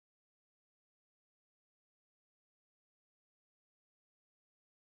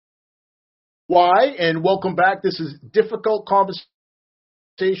Why? And welcome back. This is Difficult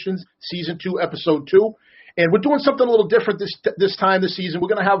Conversations, Season 2, Episode 2. And we're doing something a little different this time this season. We're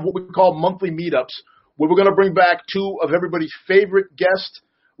going to have what we call monthly meetups, where we're going to bring back two of everybody's favorite guests.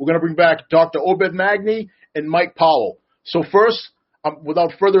 We're going to bring back Dr. Obed Magny and Mike Powell. So first,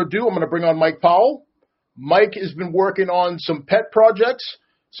 without further ado, I'm going to bring on Mike Powell. Mike has been working on some pet projects.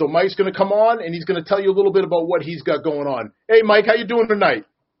 So Mike's going to come on, and he's going to tell you a little bit about what he's got going on. Hey, Mike, how you doing tonight?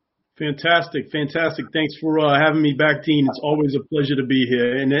 Fantastic. Thanks for having me back, Dean. It's always a pleasure to be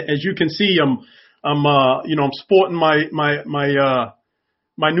here. And as you can see, I'm sporting my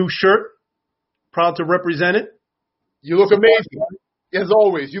new shirt. Proud to represent it. You look amazing, as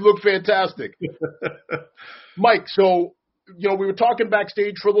always. You look fantastic, Mike. So, we were talking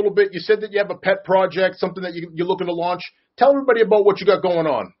backstage for a little bit. You said that you have a pet project, something that you're looking to launch. Tell everybody about what you got going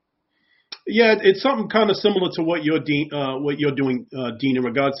on. Yeah, it's something kind of similar to what you're doing, Dean, in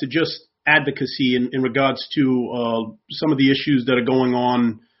regards to just advocacy in regards to some of the issues that are going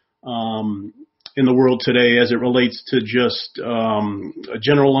on in the world today as it relates to just a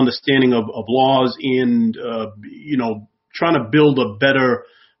general understanding of laws and, trying to build a better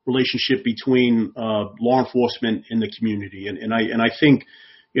relationship between law enforcement and the community. And I think,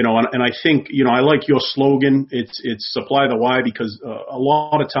 I like your slogan. It's supply the why, because a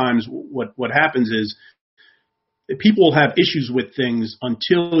lot of times what happens is people have issues with things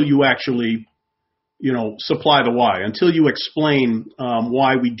until you actually, supply the why, until you explain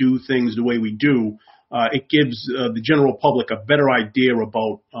why we do things the way we do. It gives the general public a better idea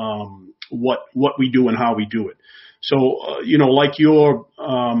about what we do and how we do it. So, like your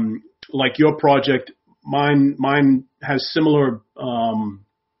project, mine has similar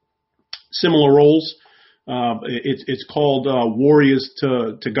roles. It's called Warriors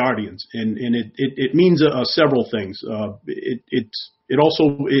to Guardians, and it means several things. It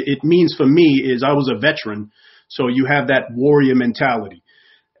means for me is I was a veteran, so you have that warrior mentality.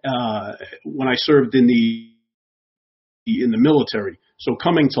 When I served in the military, so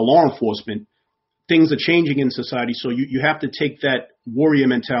coming to law enforcement, things are changing in society, so you have to take that warrior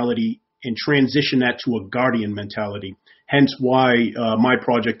mentality and transition that to a guardian mentality. Hence why my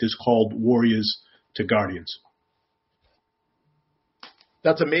project is called Warriors to Guardians.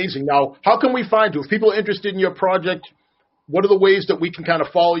 That's amazing. Now, how can we find you? If people are interested in your project, what are the ways that we can kind of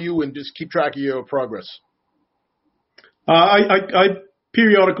follow you and just keep track of your progress? I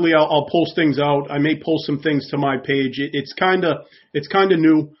periodically I'll post things out. I may post some things to my page. It's kind of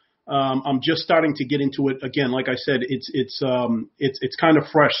new. I'm just starting to get into it again. Like I said, it's kind of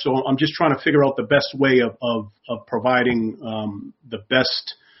fresh. So I'm just trying to figure out the best way of providing the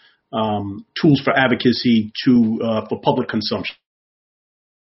best tools for advocacy for public consumption.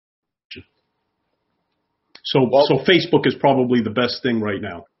 So Facebook is probably the best thing right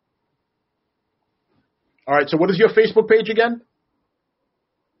now. All right. So what is your Facebook page again?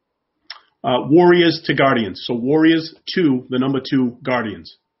 Warriors to Guardians. So Warriors to the number 2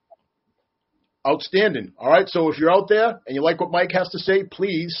 Guardians. Outstanding. All right. So if you're out there and you like what Mike has to say,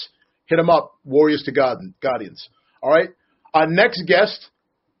 please hit him up. Warriors to Guardians. All right. Our next guest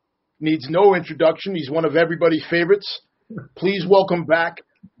needs no introduction. He's one of everybody's favorites. Please welcome back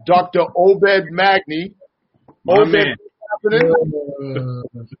Dr. Obed Magny. Obed,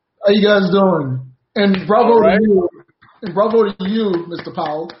 how you guys doing? And bravo to you. And bravo to you, Mr.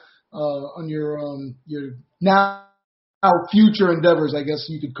 Powell, on your now future endeavors, I guess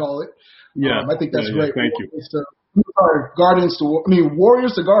you could call it. Yeah, I think that's great. Thank you.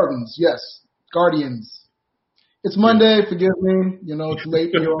 Warriors to Guardians. Yes, Guardians. It's Monday. Forgive me. It's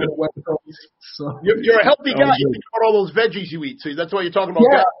late here on the West Coast. So you're a healthy guy. You think about all those veggies you eat. So that's why you're talking about.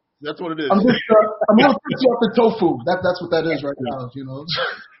 Yeah. That's what it is. I'm a little pissy off the tofu. That's what that is right now.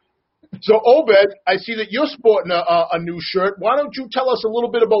 So Obed, I see that you're sporting a new shirt. Why don't you tell us a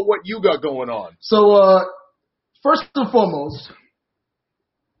little bit about what you got going on? So first and foremost,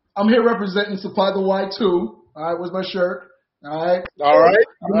 I'm here representing Supply the Y too. All right, where's my shirt? All right.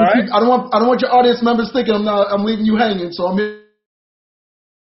 I don't want your audience members thinking I'm leaving you hanging. So I'm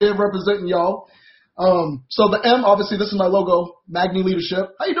here representing y'all. So the M, obviously, this is my logo, Magny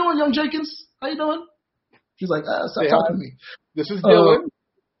Leadership. How you doing, young Jenkins? How you doing? She's like, stop talking to me. This is Dylan.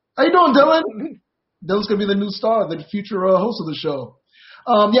 How you doing, Dylan? Dylan's gonna be the new star, the future host of the show.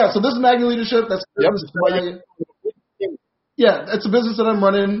 So this is Magny Leadership. That's it's a business that I'm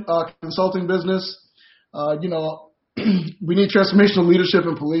running, consulting business. We need transformational leadership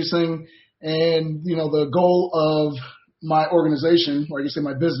in policing, and the goal of my organization, or I guess say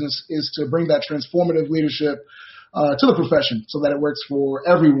my business, is to bring that transformative leadership to the profession so that it works for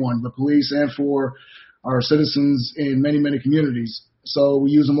everyone, the police and for our citizens in many, many communities. So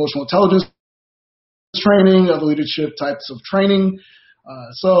we use emotional intelligence training, other leadership types of training.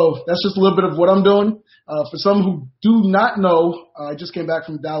 So that's just a little bit of what I'm doing. For some who do not know, I just came back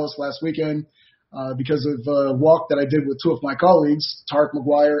from Dallas last weekend because of a walk that I did with two of my colleagues, Tarek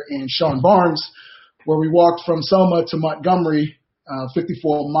McGuire and Sean Barnes, where we walked from Selma to Montgomery,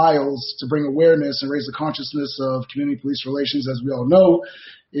 54 miles, to bring awareness and raise the consciousness of community police relations, as we all know,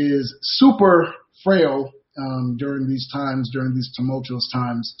 is super frail during these times, during these tumultuous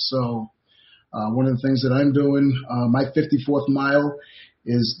times. So one of the things that I'm doing, my 54th mile,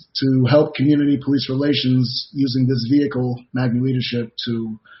 is to help community police relations using this vehicle, Magna Leadership,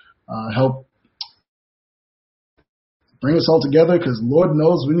 to help bring us all together, because Lord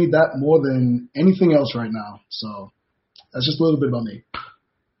knows we need that more than anything else right now. So that's just a little bit about me.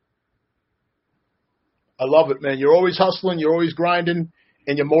 I love it, man. You're always hustling, you're always grinding,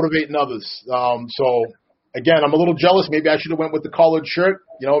 and you're motivating others. So again, I'm a little jealous. Maybe I should have went with the collared shirt.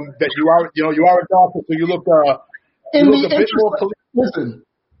 You know that you are a doctor, so you look a bit more. Listen,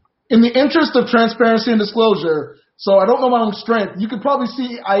 in the interest of transparency and disclosure, so I don't know my own strength. You could probably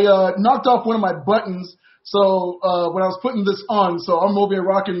see I knocked off one of my buttons. So when I was putting this on, so I'm over here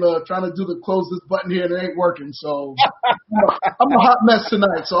rocking trying to close this button here, and it ain't working. So I'm a hot mess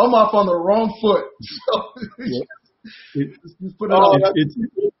tonight. So I'm off on the wrong foot. So, just put it on.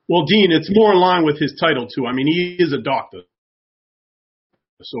 Well, Dean, it's more in line with his title too. I mean, he is a doctor,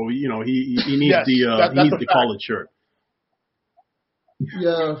 so he needs the collared shirt.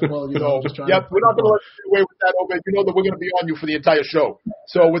 Yeah, well, just trying. Yep, we're not going to let you get away with that, Obed. You know that we're going to be on you for the entire show.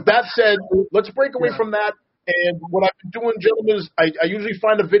 So with that said, let's break away from that. And what I've been doing, gentlemen, is I usually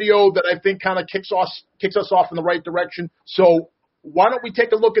find a video that I think kind of kicks us off in the right direction. So why don't we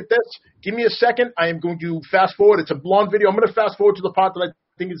take a look at this? Give me a second. I am going to fast forward. It's a blonde video. I'm going to fast forward to the part that I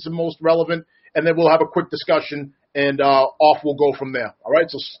think is the most relevant, and then we'll have a quick discussion, and off we'll go from there. All right,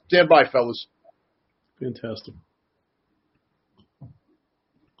 so stand by, fellas. Fantastic.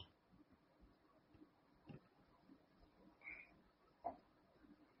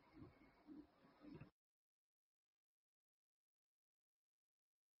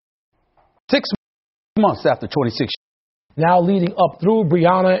 Months after 26. Now leading up through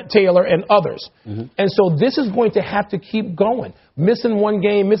Breonna Taylor and others. Mm-hmm. And so this is going to have to keep going. Missing one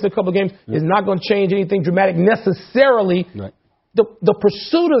game, missing a couple of games is not going to change anything dramatic necessarily. Right. The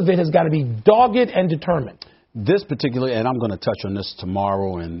pursuit of it has got to be dogged and determined. This particular, and I'm going to touch on this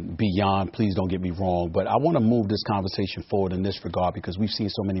tomorrow and beyond, please don't get me wrong, but I want to move this conversation forward in this regard because we've seen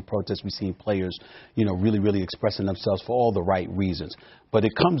so many protests, we've seen players, really, really expressing themselves for all the right reasons. But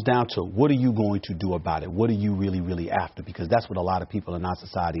it comes down to what are you going to do about it? What are you really, really after? Because that's what a lot of people in our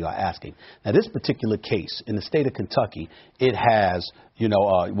society are asking. Now, this particular case in the state of Kentucky, it has,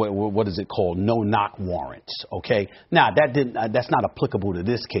 what is it called? No-knock warrants. OK, now that's not applicable to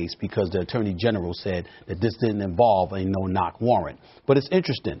this case because the attorney general said that this didn't involve a no-knock warrant. But it's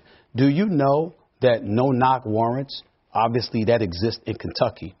interesting. Do you know that no-knock warrants, obviously that exists in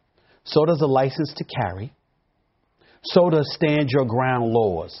Kentucky? So does a license to carry. So does stand your ground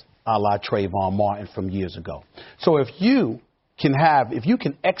laws, a la Trayvon Martin from years ago. So if you can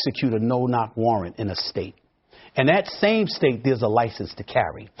execute a no-knock warrant in a state, and that same state there's a license to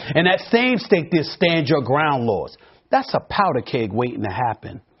carry, and that same state there's stand your ground laws, that's a powder keg waiting to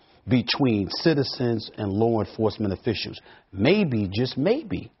happen between citizens and law enforcement officials. Maybe, just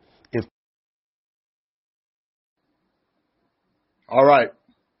maybe, if. All right.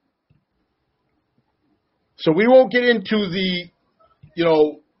 So we won't get into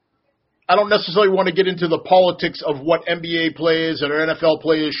I don't necessarily want to get into the politics of what NBA players and NFL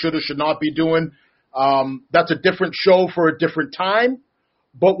players should or should not be doing. That's a different show for a different time.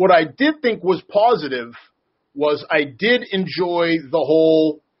 But what I did think was positive was I did enjoy the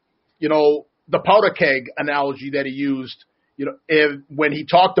whole, the powder keg analogy that he used, when he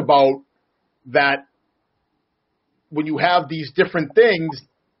talked about that when you have these different things.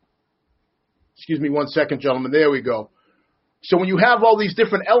 Excuse me one second, gentlemen. There we go. So when you have all these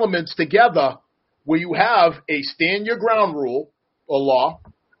different elements together, where you have a stand your ground rule or law,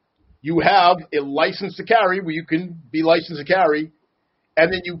 you have a license to carry where you can be licensed to carry,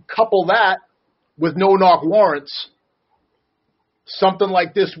 and then you couple that with no-knock warrants, something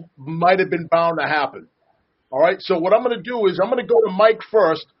like this might have been bound to happen. All right, so what I'm going to do is I'm going to go to Mike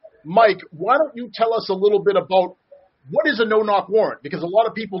first. Mike, why don't you tell us a little bit about what is a no-knock warrant? Because a lot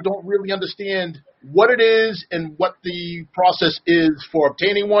of people don't really understand what it is and what the process is for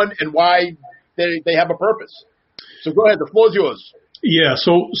obtaining one and why they have a purpose. So go ahead. The floor is yours. Yeah,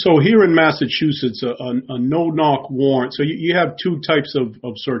 so here in Massachusetts, a no-knock warrant. So you have two types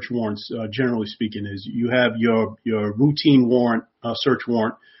of search warrants, generally speaking. Is you have your routine warrant, search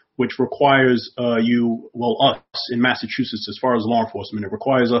warrant, which requires us in Massachusetts, as far as law enforcement, it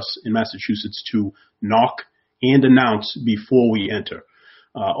requires us in Massachusetts to knock and announce before we enter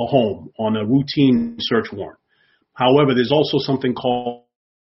a home on a routine search warrant. However, there's also something called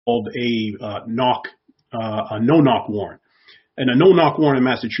a no-knock warrant. And a no-knock warrant in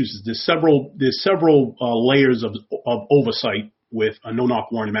Massachusetts, there's several layers of oversight with a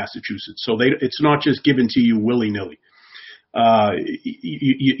no-knock warrant in Massachusetts. So it's not just given to you willy-nilly.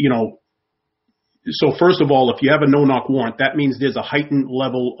 So first of all, if you have a no-knock warrant, that means there's a heightened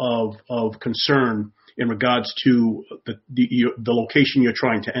level of concern in regards to the location you're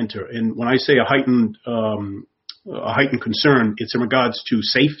trying to enter. And when I say a heightened concern, it's in regards to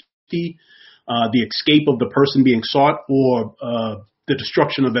safety, the escape of the person being sought, or the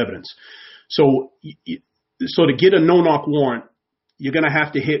destruction of evidence. So to get a no-knock warrant, you're going to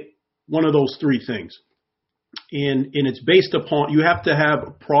have to hit one of those three things. And it's based upon, you have to have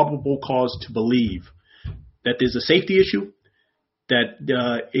a probable cause to believe that there's a safety issue, that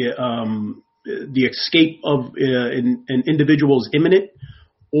the escape of an individual is imminent,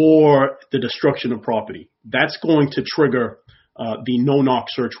 or the destruction of property. That's going to trigger the no-knock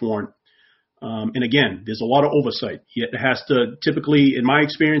search warrant. And again, there's a lot of oversight. It has to typically, in my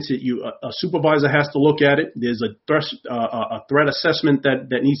experience, a supervisor has to look at it. There's a threat assessment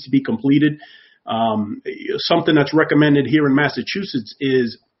that needs to be completed. Something that's recommended here in Massachusetts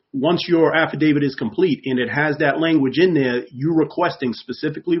is once your affidavit is complete and it has that language in there, you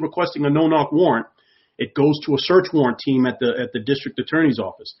specifically requesting a no-knock warrant, it goes to a search warrant team at the district attorney's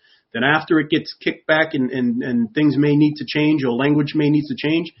office. Then after it gets kicked back and things may need to change or language may need to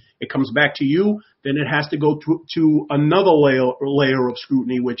change, it comes back to you. Then it has to go to another layer of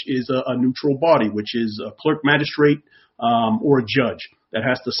scrutiny, which is a neutral body, which is a clerk, magistrate, or a judge that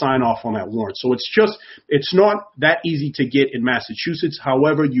has to sign off on that warrant. So it's not that easy to get in Massachusetts.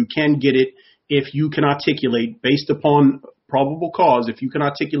 However, you can get it if you can articulate, based upon probable cause, if you can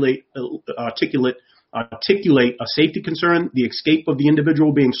articulate a safety concern, the escape of the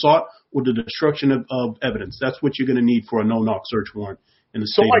individual being sought, or the destruction of evidence. That's what you're going to need for a no-knock search warrant in the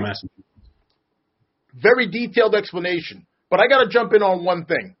state of Massachusetts. Very detailed explanation, but I got to jump in on one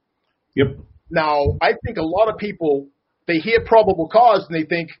thing. Yep. Now, I think a lot of people, they hear probable cause and they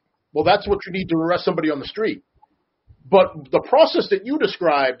think, well, that's what you need to arrest somebody on the street. But the process that you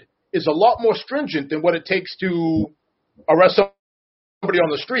described is a lot more stringent than what it takes to arrest somebody on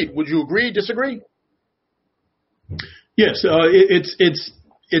the street. Would you agree, disagree? Yes,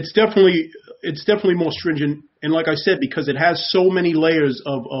 it's definitely more stringent, and like I said, because it has so many layers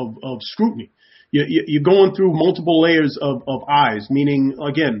of scrutiny. You're going through multiple layers of eyes, meaning,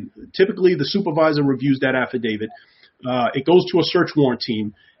 again, typically the supervisor reviews that affidavit. It goes to a search warrant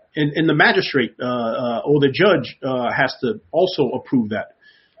team, and the magistrate or the judge has to also approve that.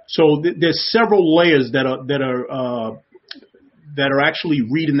 So there's several layers that are actually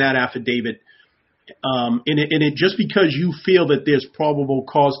reading that affidavit. And it just because you feel that there's probable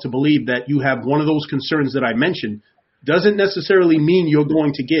cause to believe that you have one of those concerns that I mentioned doesn't necessarily mean you're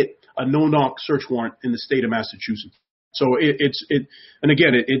going to get a no-knock search warrant in the state of Massachusetts. So it's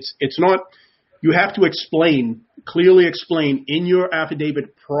not, you have to clearly explain in your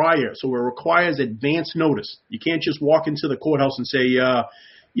affidavit prior. So it requires advance notice. You can't just walk into the courthouse and say,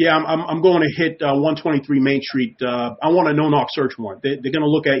 I'm going to hit 123 Main Street. I want a no-knock search warrant. They're going to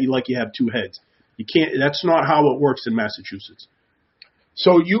look at you like you have two heads. You can't. That's not how it works in Massachusetts.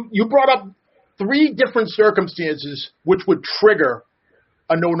 So you brought up three different circumstances which would trigger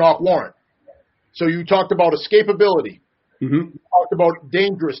a no-knock warrant. So you talked about escapability. Mm-hmm. You talked about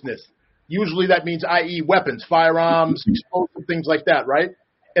dangerousness. Usually that means, i.e., weapons, firearms, explosive things like that, right?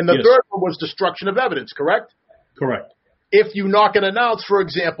 And the third one was destruction of evidence, correct? Correct. If you knock and announce, for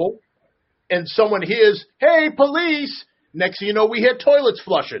example, and someone hears, "Hey, police!" Next thing you know, we hear toilets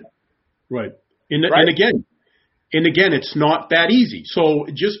flushing. Right. And again, it's not that easy. So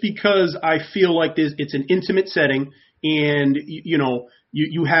just because I feel like it's an intimate setting, and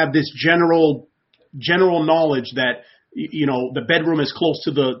you have this general knowledge that the bedroom is close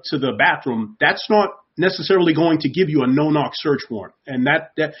to the bathroom, that's not necessarily going to give you a no-knock search warrant. And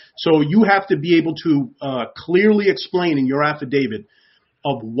so you have to be able to clearly explain in your affidavit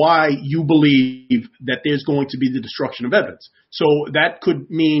of why you believe that there's going to be the destruction of evidence. So that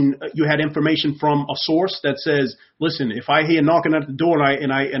could mean you had information from a source that says, listen, if I hear knocking at the door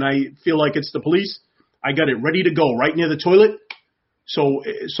and I feel like it's the police, I got it ready to go right near the toilet. So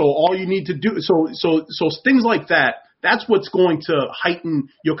all you need to do, so things like that, that's what's going to heighten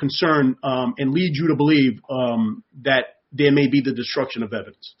your concern and lead you to believe that there may be the destruction of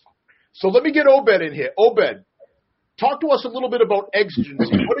evidence. So let me get Obed in here. Obed, talk to us a little bit about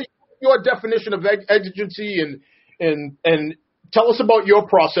exigency. What is your definition of exigency, and tell us about your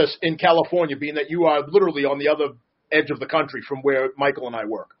process in California, being that you are literally on the other edge of the country from where Michael and I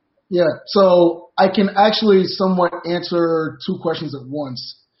work. Yeah, so I can actually somewhat answer two questions at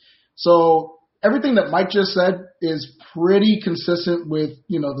once. So everything that Mike just said is pretty consistent with,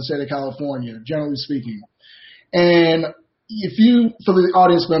 the state of California, generally speaking. And for the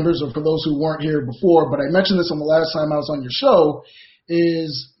audience members or for those who weren't here before, but I mentioned this on the last time I was on your show,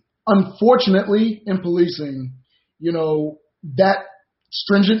 is unfortunately in policing, that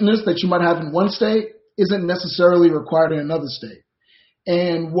stringentness that you might have in one state isn't necessarily required in another state.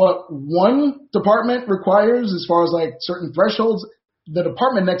 And what one department requires as far as like certain thresholds, the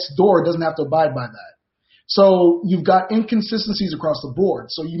department next door doesn't have to abide by that. So you've got inconsistencies across the board.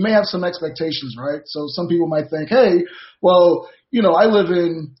 So you may have some expectations, right? So some people might think, hey, well, I live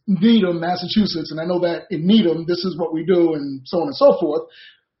in Needham, Massachusetts, and I know that in Needham, this is what we do and so on and so forth.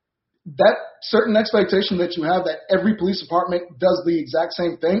 That certain expectation that you have that every police department does the exact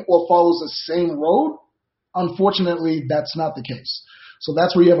same thing or follows the same road, unfortunately, that's not the case. So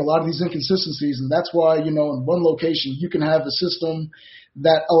that's where you have a lot of these inconsistencies, and that's why, in one location, you can have a system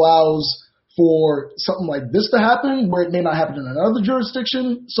that allows for something like this to happen where it may not happen in another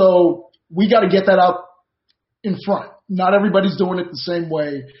jurisdiction. So we got to get that out in front. Not everybody's doing it the same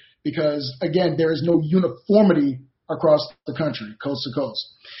way because, again, there is no uniformity across the country, coast to coast.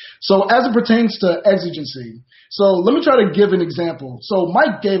 So as it pertains to exigency, so let me try to give an example. So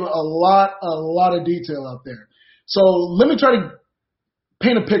Mike gave a lot of detail out there. So let me try to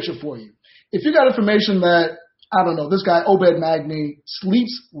paint a picture for you. If you got information that, I don't know, this guy Obed Magny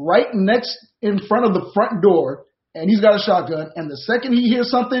sleeps right next in front of the front door and he's got a shotgun, and the second he hears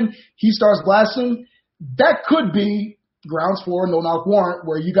something, he starts blasting, that could be grounds for a no-knock warrant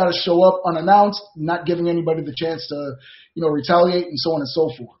where you got to show up unannounced, not giving anybody the chance to, retaliate and so on and so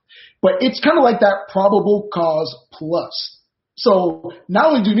forth. But it's kind of like that probable cause plus. So not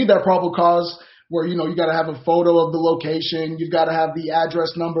only do you need that probable cause where, you got to have a photo of the location, you've got to have the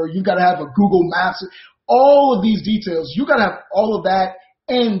address number, you've got to have a Google Maps, all of these details, you got to have all of that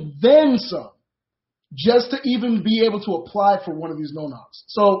and then some just to even be able to apply for one of these no-knocks.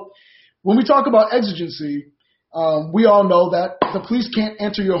 So when we talk about exigency, we all know that the police can't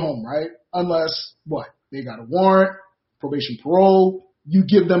enter your home, right? Unless, what? They got a warrant, probation, parole, you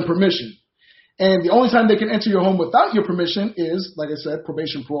give them permission. And the only time they can enter your home without your permission is, like I said,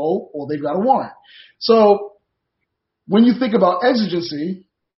 probation, parole, or they've got a warrant. So when you think about exigency,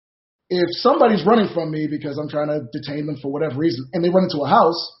 if somebody's running from me because I'm trying to detain them for whatever reason, and they run into a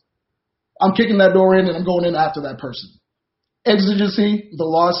house, I'm kicking that door in and I'm going in after that person. Exigency, the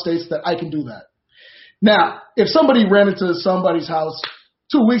law states that I can do that. Now, if somebody ran into somebody's house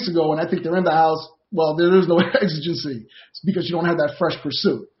 2 weeks ago and I think they're in the house, well, there is no exigency. It's because you don't have that fresh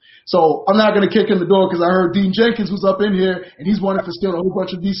pursuit. So I'm not going to kick in the door because I heard Dean Jenkins was up in here and he's wanted for stealing a whole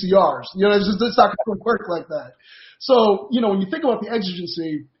bunch of DCRs. It's not going to work like that. So, when you think about the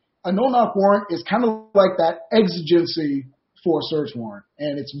exigency, a no-knock warrant is kind of like that exigency for a search warrant.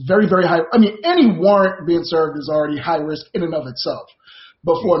 And it's very, very high. I mean, any warrant being served is already high risk in and of itself.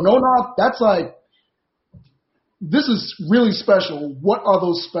 But for a no-knock, that's like, this is really special. What are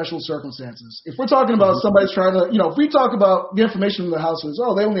those special circumstances? If we're talking about somebody's trying to, if we talk about the information in the house is,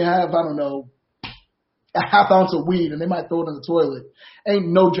 they only have, I don't know, a half ounce of weed and they might throw it in the toilet. Ain't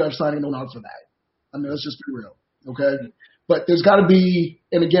no judge signing no knock for that. I mean, let's just be real. Okay. But there's got to be,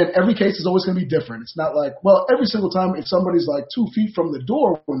 and again, every case is always going to be different. It's not like, every single time if somebody's like 2 feet from the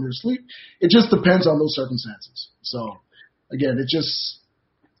door when they're asleep, it just depends on those circumstances. So again,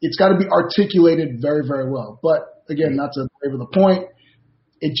 it's got to be articulated very, very well. But again, not to belabor the point,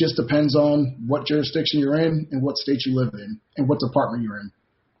 it just depends on what jurisdiction you're in and what state you live in and what department you're in.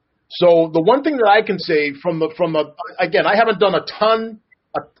 So the one thing that I can say again, I haven't done a ton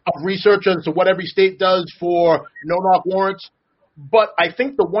of research as to what every state does for no-knock warrants, but I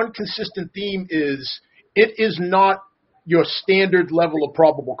think the one consistent theme is it is not your standard level of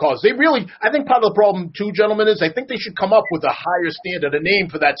probable cause. I think part of the problem too, gentlemen, is I think they should come up with a higher standard, a name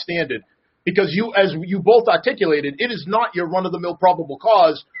for that standard. Because as you both articulated, it is not your run-of-the-mill probable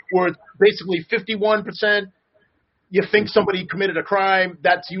cause where it's basically 51% you think somebody committed a crime,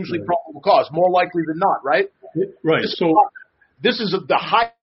 that's usually probable cause, more likely than not, right? Right. This is the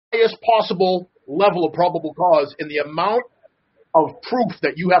highest possible level of probable cause, and the amount of proof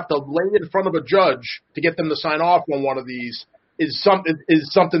that you have to lay in front of a judge to get them to sign off on one of these is something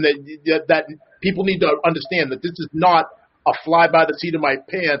that people need to understand, that this is not a fly by the seat of my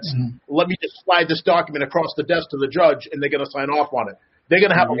pants. Mm-hmm. Let me just slide this document across the desk to the judge and they're going to sign off on it. They're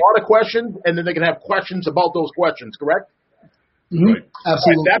going to have a lot of questions, and then they're going to have questions about those questions, correct? Mm-hmm. Right.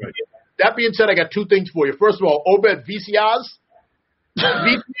 Absolutely. Right, that being said, I got two things for you. First of all, Obed, VCRs?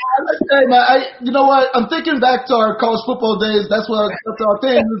 Hey, man, you know what? I'm thinking back to our college football days. That's our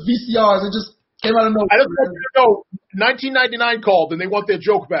thing with VCRs. It just came out of nowhere. I just want you to know, 1999 called, and they want their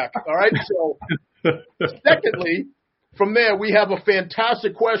joke back, all right? So, secondly, from there, we have a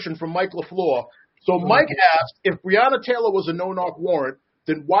fantastic question from Mike LaFleur. So Mike asked, if Breonna Taylor was a no-knock warrant,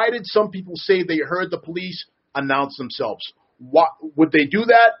 then why did some people say they heard the police announce themselves? Would they do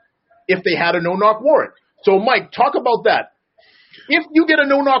that if they had a no-knock warrant? So, Mike, talk about that. If you get a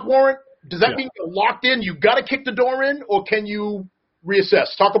no-knock warrant, does that mean you're locked in, you got to kick the door in, or can you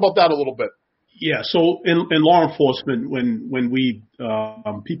reassess? Talk about that a little bit. Yeah, so in law enforcement, when we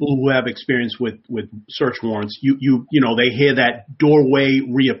people who have experience with search warrants, you know, they hear that doorway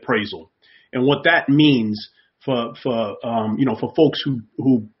reappraisal. And what that means for folks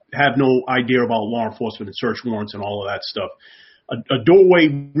who have no idea about law enforcement and search warrants and all of that stuff, a doorway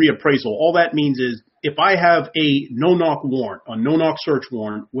reappraisal, all that means is if I have a no-knock warrant, a no-knock search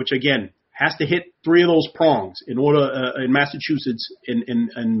warrant, which again has to hit three of those prongs in order in Massachusetts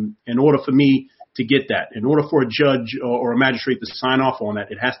in order for me to get that, in order for a judge or a magistrate to sign off on that,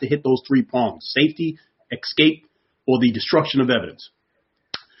 it has to hit those three prongs: safety, escape, or the destruction of evidence.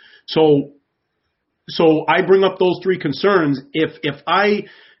 So I bring up those three concerns. If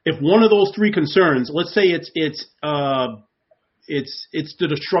one of those three concerns, let's say it's the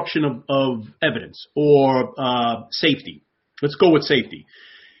destruction of evidence or safety. Let's go with safety.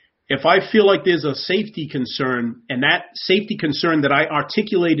 If I feel like there's a safety concern and that safety concern that I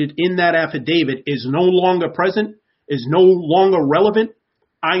articulated in that affidavit is no longer present, is no longer relevant,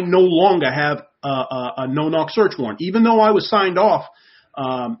 I no longer have a no-knock search warrant. Even though I was signed off,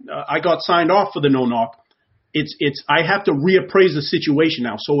 I got signed off for the no-knock. I have to reappraise the situation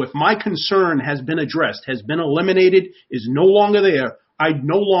now. So if my concern has been addressed, has been eliminated, is no longer there, I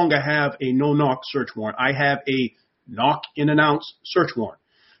no longer have a no-knock search warrant. I have a knock-and-announce search warrant.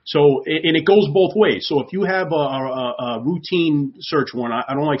 So, and it goes both ways. So if you have a routine search warrant,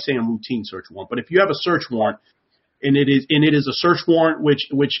 I don't like saying routine search warrant, but if you have a search warrant and it is a search warrant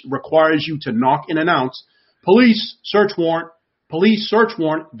which requires you to knock and announce, police search warrant,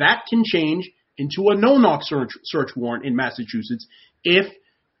 that can change into a no-knock search warrant in Massachusetts if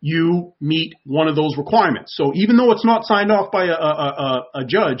you meet one of those requirements. So even though it's not signed off by a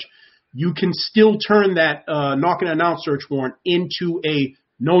judge, you can still turn that knock and announce search warrant into a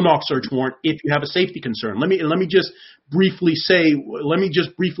no-knock search warrant if you have a safety concern. Let me just briefly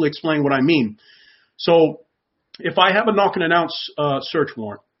explain what I mean. So if I have a knock and announce search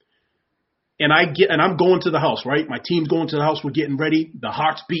warrant, and I'm going to the house, right? My team's going to the house. We're getting ready. The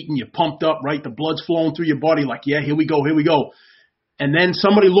heart's beating. You're pumped up, right? The blood's flowing through your body like, yeah, here we go. And then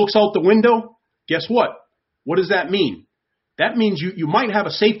somebody looks out the window. Guess what? What does that mean? That means you might have a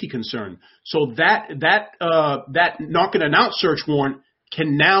safety concern. So that knock and announce search warrant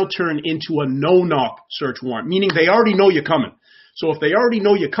can now turn into a no-knock search warrant, meaning they already know you're coming. So if they already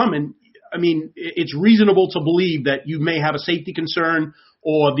know you're coming, I mean, it's reasonable to believe that you may have a safety concern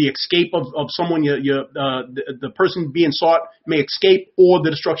or the escape of someone, the person being sought may escape, or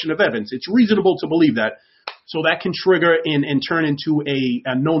the destruction of evidence. It's reasonable to believe that. So that can trigger and turn into a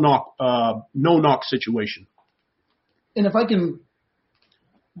no-knock situation. And if I can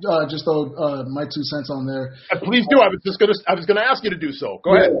just throw my 2 cents on there. Please do. I was gonna ask you to do so.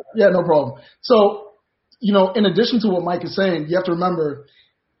 Go ahead. Yeah, no problem. So, in addition to what Mike is saying, you have to remember,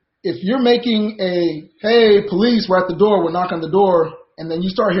 if you're making hey, police, we're at the door, we're knocking on the door, and then you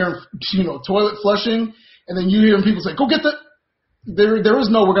start hearing, toilet flushing, and then you hear people say, go get there is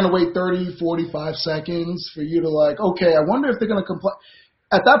no, we're going to wait 30, 45 seconds for you to okay, I wonder if they're going to comply.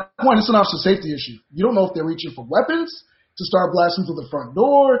 At that point, it's an officer safety issue. You don't know if they're reaching for weapons to start blasting through the front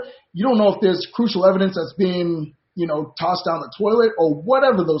door. You don't know if there's crucial evidence that's being, tossed down the toilet or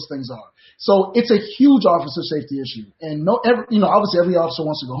whatever those things are. So it's a huge officer safety issue. And obviously every officer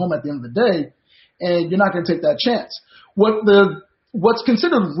wants to go home at the end of the day, and you're not going to take that chance. What's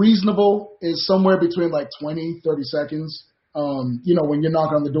considered reasonable is somewhere between 20, 30 seconds, when you're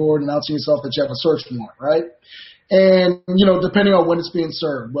knocking on the door and announcing yourself that you have a search warrant, right? And, depending on when it's being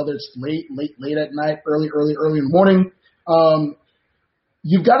served, whether it's late at night, early in the morning,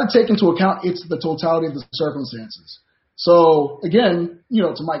 you've got to take into account the totality of the circumstances. So again,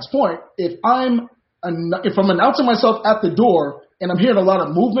 to Mike's point, if I'm announcing myself at the door and I'm hearing a lot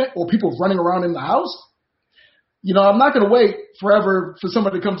of movement or people running around in the house, I'm not going to wait forever for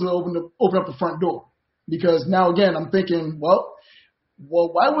somebody to come to open up the front door, because now again I'm thinking, well,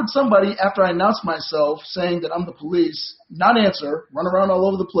 well, why would somebody, after I announce myself, saying that I'm the police, not answer, run around all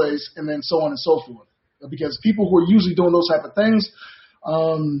over the place, and then so on and so forth? Because people who are usually doing those type of things,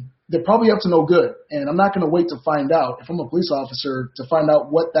 they're probably up to no good. And I'm not going to wait to find out, if I'm a police officer, to find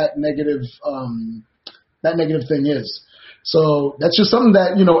out what that negative thing is. So that's just something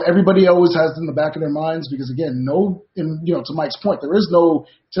that, everybody always has in the back of their minds because, again, to Mike's point, there is no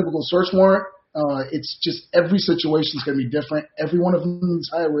typical search warrant. It's just every situation is going to be different. Every one of them is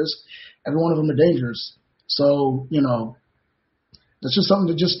high risk. Every one of them are dangerous. So, that's just something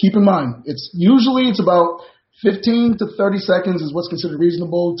to just keep in mind. It's about 15 to 30 seconds is what's considered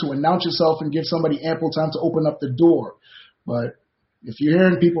reasonable to announce yourself and give somebody ample time to open up the door. But if you're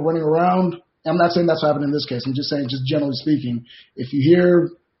hearing people running around, I'm not saying that's what happened in this case. I'm just saying, just generally speaking, if you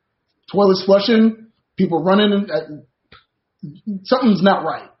hear toilets flushing, people running, something's not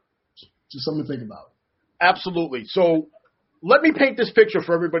right. Just something to think about. Absolutely. So let me paint this picture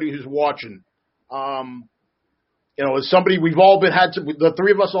for everybody who's watching. As somebody, we've all the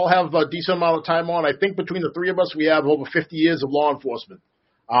three of us all have a decent amount of time on. I think between the three of us, we have over 50 years of law enforcement.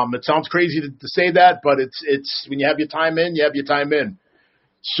 It sounds crazy to say that, but it's when you have your time in, you have your time in.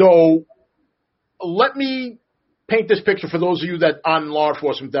 So let me paint this picture for those of you that aren't in law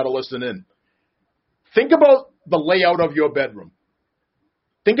enforcement that are listening in. Think about the layout of your bedroom.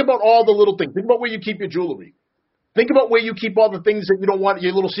 Think about all the little things. Think about where you keep your jewelry. Think about where you keep all the things that you don't want,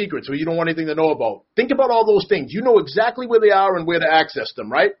 your little secrets, or you don't want anything to know about. Think about all those things. You know exactly where they are and where to access them,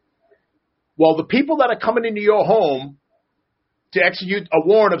 right? Well, the people that are coming into your home to execute a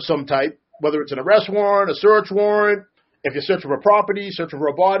warrant of some type, whether it's an arrest warrant, a search warrant, if you're searching for a property, searching for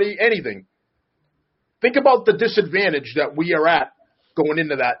a body, anything, think about the disadvantage that we are at going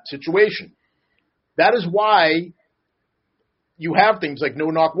into that situation. That is why you have things like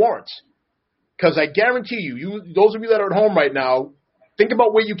no-knock warrants. Because I guarantee you, those of you that are at home right now, think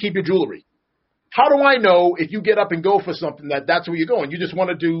about where you keep your jewelry. How do I know if you get up and go for something that's where you're going? You just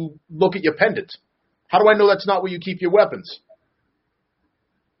want to look at your pendant. How do I know that's not where you keep your weapons?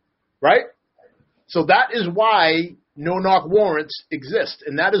 Right? So that is why no-knock warrants exist.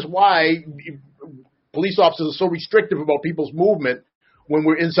 And that is why police officers are so restrictive about people's movement when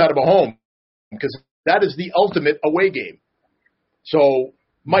we're inside of a home. Because that is the ultimate away game. So,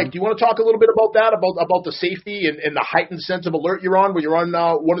 Mike, do you want to talk a little bit about that, about the safety and the heightened sense of alert you're on when you're on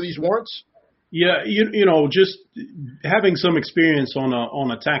one of these warrants? Yeah, just having some experience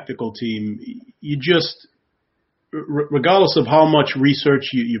on a tactical team, you just, regardless of how much research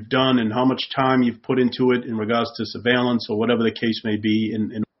you've done and how much time you've put into it in regards to surveillance or whatever the case may be,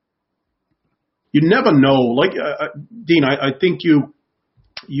 and you never know. Like Dean, I think you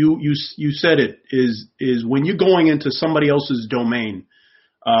said it is when you're going into somebody else's domain.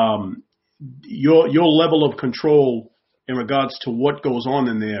 Your level of control in regards to what goes on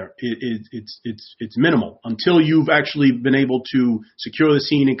in there, it's minimal until you've actually been able to secure the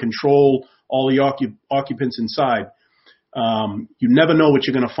scene and control all the occupants inside. You never know what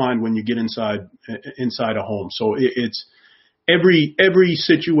you're going to find when you get inside a home. So it's every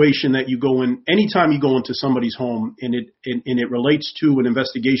situation that you go in, anytime you go into somebody's home and it relates to an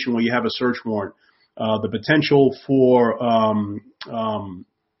investigation where you have a search warrant, the potential for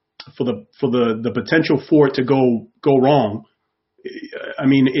the potential for it to go wrong. I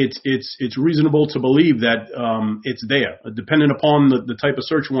mean, it's reasonable to believe that it's there, depending upon the type of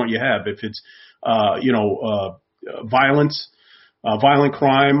search warrant you have. If it's violence, violent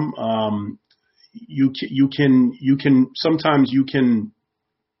crime, you can sometimes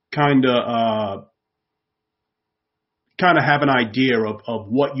kind of have an idea of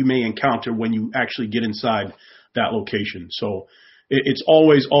what you may encounter when you actually get inside that location. So it's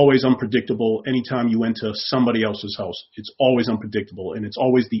always unpredictable. Anytime you enter somebody else's house, it's always unpredictable, and it's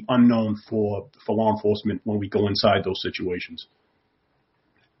always the unknown for law enforcement when we go inside those situations.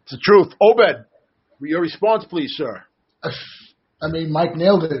 It's the truth. Obed, your response, please, sir. I mean, Mike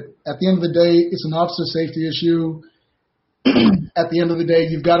nailed it. At the end of the day, it's an officer safety issue. At the end of the day,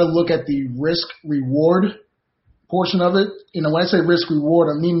 you've got to look at the risk-reward portion of it. When I say risk-reward,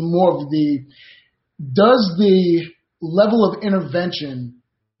 I mean more of does the level of intervention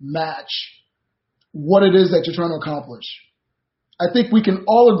match what it is that you're trying to accomplish? I think we can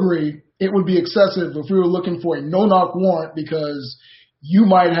all agree it would be excessive if we were looking for a no-knock warrant because you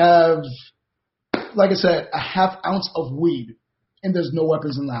might have, like I said, a half ounce of weed and there's no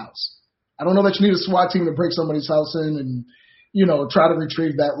weapons in the house. I don't know that you need a SWAT team to break somebody's house in and, try to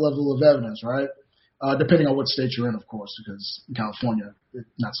retrieve that level of evidence, right? Depending on what state you're in, of course, because in California,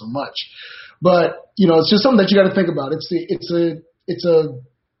 not so much. But, it's just something that you got to think about.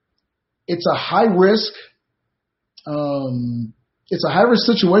 It's a high risk, it's a high-risk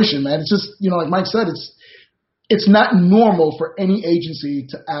situation, man. It's just, like Mike said, it's not normal for any agency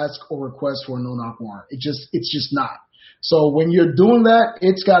to ask or request for a no-knock warrant. It's just not. So when you're doing that,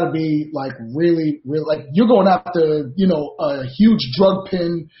 it's got to be like really, really, like you're going after, a huge drug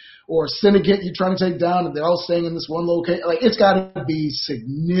pin or a syndicate you're trying to take down, and they're all staying in this one location. Like, it's got to be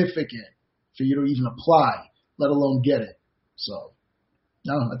significant for you to even apply, let alone get it. So,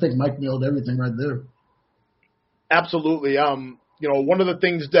 no, I think Mike nailed everything right there. Absolutely. One of the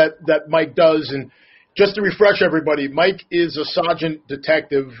things that Mike does, and just to refresh everybody, Mike is a sergeant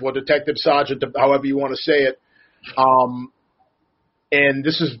detective or detective sergeant, however you want to say it. And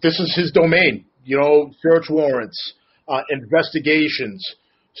this is his domain, search warrants, investigations.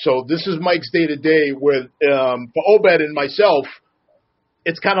 So this is Mike's day to day with, for Obed and myself,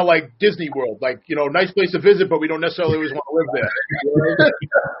 it's kind of like Disney World, like, nice place to visit, but we don't necessarily always want to live there.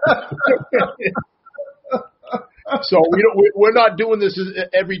 So we're not doing this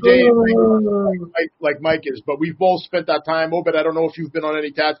every day like Mike is, but we've both spent that time. Obed, I don't know if you've been on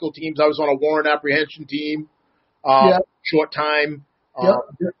any tactical teams. I was on a warrant apprehension team. Short time. Yep,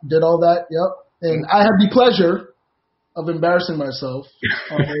 did all that. Yep, and I had the pleasure of embarrassing myself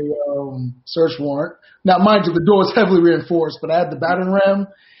on a search warrant. Now, mind you, the door was heavily reinforced, but I had the battering ram.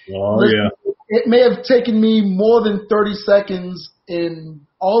 Oh, yeah. It may have taken me more than 30 seconds in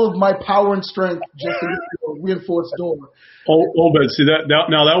all of my power and strength just to get to a reinforced door. Obed, see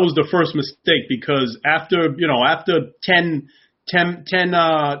that was the first mistake, because after 10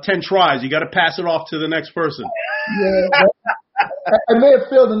 tries, you got to pass it off to the next person. Yeah, I may have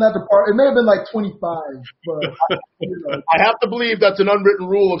failed in that department. It may have been like 25, but I have to believe that's an unwritten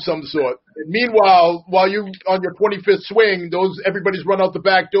rule of some sort. And meanwhile, while you on your 25th swing, everybody's run out the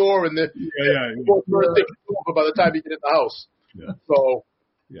back door, and by the time you get in the house. Yeah. So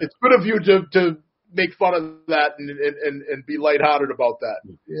it's good of you to make fun of that and be lighthearted about that.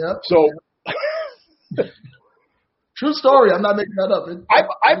 Yeah. So. True story. I'm not making that up.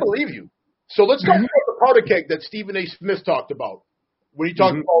 I believe you. So let's talk about the powder keg that Stephen A. Smith talked about when he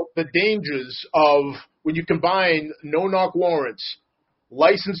talked about the dangers of when you combine no-knock warrants,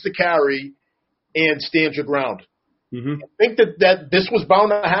 license to carry, and stand your ground. Mm-hmm. Think that this was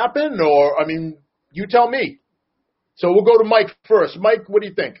bound to happen, or, you tell me. So we'll go to Mike first. Mike, what do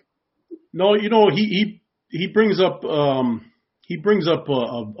you think? No, he brings up a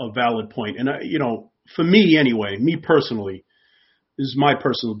valid point, and for me anyway, me personally, this is my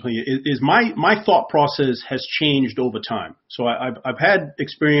personal opinion, is my thought process has changed over time. So I've had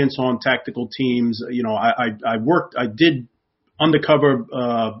experience on tactical teams. I did undercover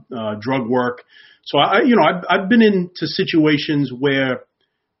drug work. So I've been into situations where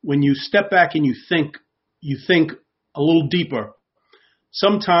when you step back and you think a little deeper,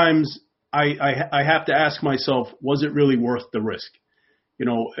 sometimes I have to ask myself, was it really worth the risk?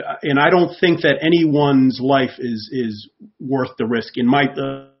 And I don't think that anyone's life is worth the risk.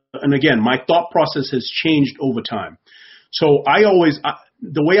 And again, my thought process has changed over time. So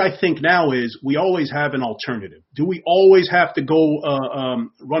the way I think now is we always have an alternative. Do we always have to go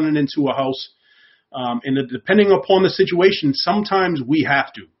running into a house? And depending upon the situation, sometimes we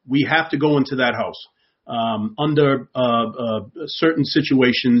have to. We have to go into that house under certain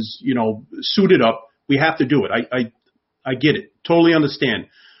situations. Suited up. We have to do it. I get it. Totally understand.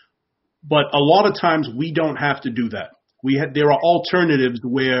 But a lot of times we don't have to do that. There are alternatives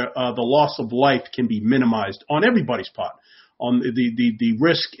where the loss of life can be minimized on everybody's part, on the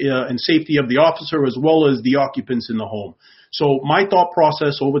risk and safety of the officer as well as the occupants in the home. So my thought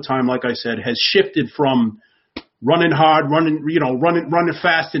process over time, like I said, has shifted from running hard, running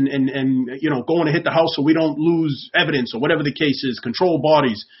fast and going to hit the house so we don't lose evidence or whatever the case is, control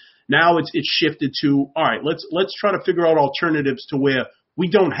bodies. Now it's shifted to, all right, let's try to figure out alternatives to where we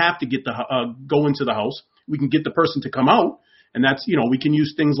don't have to go into the house. We can get the person to come out, and that's, we can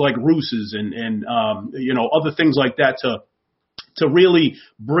use things like ruses and other things like that to really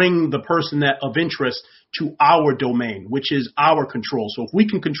bring the person of interest to our domain, which is our control. So if we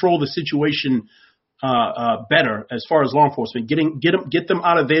can control the situation better as far as law enforcement, get them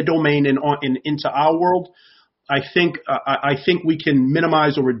out of their domain and into our world, I think we can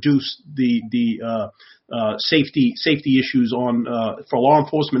minimize or reduce the safety issues for law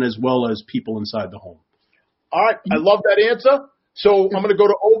enforcement as well as people inside the home. All right, I love that answer. So I'm going to go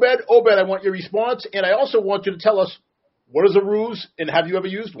to Obed. Obed, I want your response, and I also want you to tell us what is a ruse and have you ever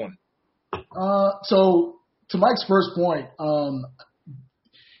used one? So to Mike's first point,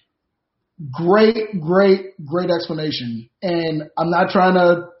 great explanation. And I'm not trying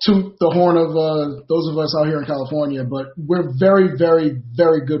to toot the horn of those of us out here in California, but we're very, very,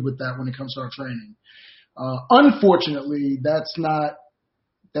 very good with that when it comes to our training. Unfortunately, that's not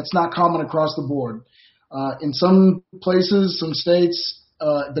common across the board. In some places, some states,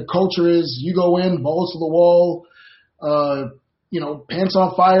 the culture is you go in, balls to the wall, pants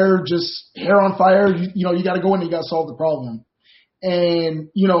on fire, just hair on fire. You got to go in and you got to solve the problem. And,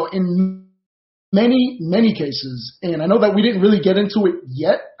 in many cases, and I know that we didn't really get into it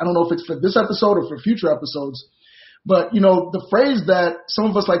yet. I don't know if it's for this episode or for future episodes, but, the phrase that some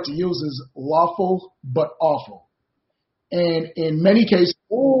of us like to use is lawful but awful. And in many cases,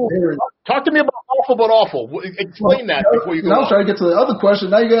 talk to me about awful but awful. Explain that before you go. I'm trying to get to the other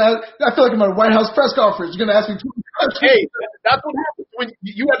question. Now I feel like I'm at a White House press conference. You're going to ask me 2 questions. Hey, that's what happens when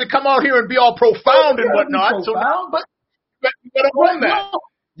you had to come out here and be all profound and whatnot. But you got to own that.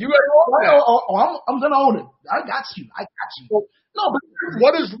 You got to own that. I'm going to own it. I got you. No, but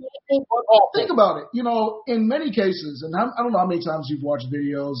what is lawful but awful? Think about it. In many cases, and I don't know how many times you've watched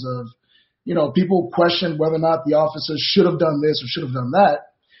videos of, people question whether or not the officer should have done this or should have done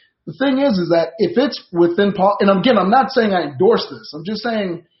that. The thing is that if it's within, and again, I'm not saying I endorse this. I'm just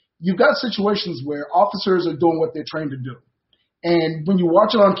saying you've got situations where officers are doing what they're trained to do. And when you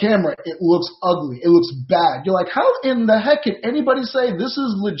watch it on camera, it looks ugly. It looks bad. You're like, how in the heck can anybody say this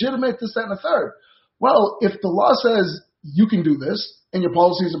is legitimate, this, that, and the third? Well, if the law says you can do this and your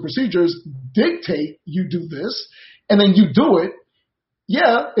policies and procedures dictate you do this, and then you do it,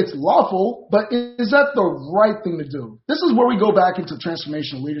 yeah, it's lawful, but is that the right thing to do? This is where we go back into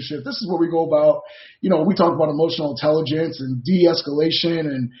transformational leadership. This is where we go about, we talk about emotional intelligence and de-escalation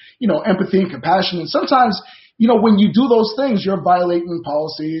and, empathy and compassion. And sometimes, when you do those things, you're violating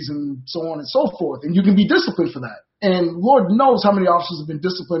policies and so on and so forth, and you can be disciplined for that. And Lord knows how many officers have been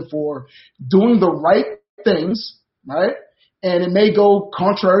disciplined for doing the right things, right? And it may go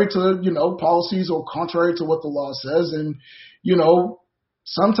contrary to, policies or contrary to what the law says. And,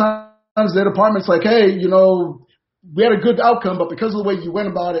 sometimes their department's like, hey, we had a good outcome, but because of the way you went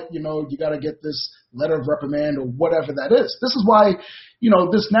about it, you got to get this letter of reprimand or whatever that is. This is why,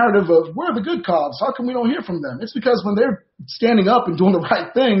 this narrative of where are the good cops? How come we don't hear from them? It's because when they're standing up and doing the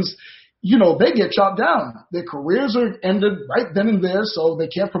right things, they get chopped down. Their careers are ended right then and there, so they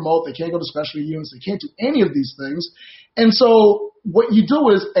can't promote, they can't go to specialty units, they can't do any of these things. And so what you do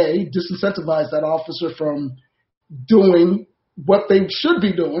is, A, disincentivize that officer from doing what they should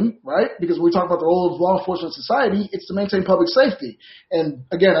be doing, right? Because when we talk about the role of law enforcement in society, it's to maintain public safety. And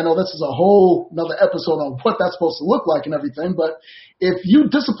again, I know this is a whole another episode on what that's supposed to look like and everything, but if you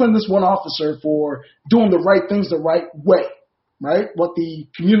discipline this one officer for doing the right things the right way, right, what the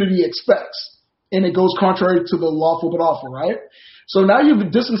community expects, and it goes contrary to the lawful but awful, right? So now you've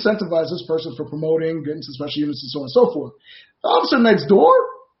disincentivized this person for promoting, getting to special units and so on and so forth. The officer next door,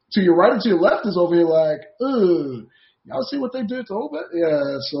 to your right or to your left, is over here like, ugh. Y'all see what they did to Obed?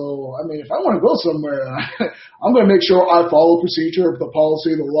 Yeah, so, if I want to go somewhere, I'm going to make sure I follow procedure, the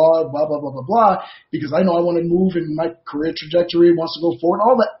policy, the law, blah, blah, blah, blah, blah, because I know I want to move in my career trajectory, wants to go forward,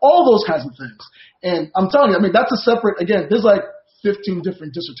 all those kinds of things. And I'm telling you, that's a separate, again, there's like 15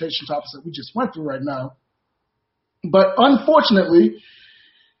 different dissertation topics that we just went through right now. But unfortunately,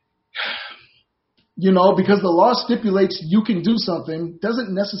 because the law stipulates you can do something,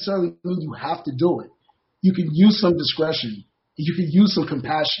 doesn't necessarily mean you have to do it. You can use some discretion. You can use some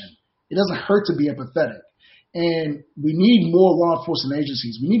compassion. It doesn't hurt to be empathetic. And we need more law enforcement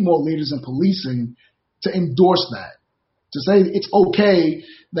agencies. We need more leaders in policing to endorse that. To say it's okay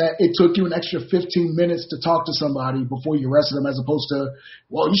that it took you an extra 15 minutes to talk to somebody before you arrested them, as opposed to,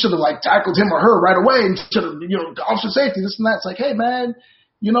 well, you should have tackled him or her right away and should have, officer safety, this and that. It's like, hey man,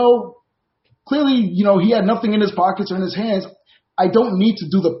 clearly, he had nothing in his pockets or in his hands. I don't need to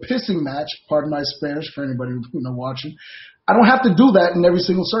do the pissing match, pardon my Spanish for anybody watching. I don't have to do that in every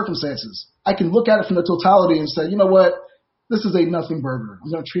single circumstances. I can look at it from the totality and say, you know what, this is a nothing burger.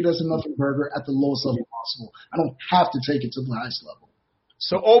 I'm going to treat it as a nothing burger at the lowest level possible. I don't have to take it to the highest level.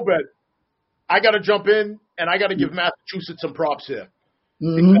 So, Obed, I got to jump in, and I got to give Massachusetts some props here.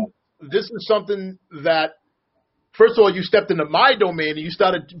 Mm-hmm. This is something that, first of all, you stepped into my domain and you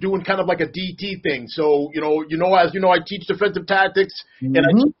started doing kind of like a DT thing. So, as you know, I teach defensive tactics, and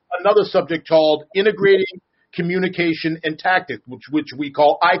I teach another subject called integrating communication and tactics, which we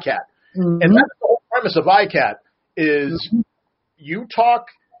call ICAT. And that's the whole premise of ICAT is you talk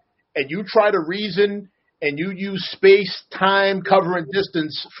and you try to reason and you use space, time, cover, and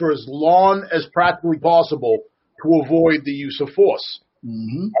distance for as long as practically possible to avoid the use of force.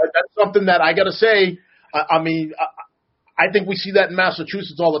 That's something that I got to say. I think we see that in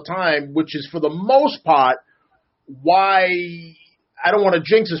Massachusetts all the time, which is for the most part why I don't want to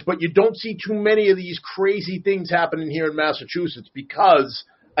jinx this, but you don't see too many of these crazy things happening here in Massachusetts because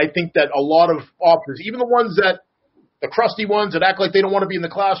I think that a lot of officers, even the crusty ones that act like they don't want to be in the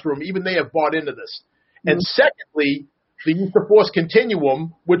classroom, even they have bought into this. Mm-hmm. And secondly, the use of force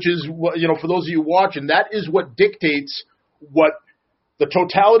continuum, which is, for those of you watching, that is what dictates what the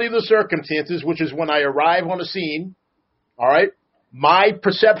totality of the circumstances, which is when I arrive on a scene, all right, my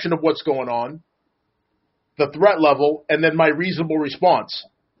perception of what's going on, the threat level, and then my reasonable response.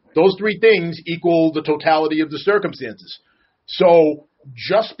 Those three things equal the totality of the circumstances. So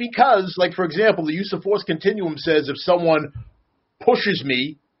just because, like, for example, the use of force continuum says if someone pushes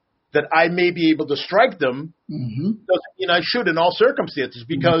me, that I may be able to strike them, doesn't mean I should in all circumstances.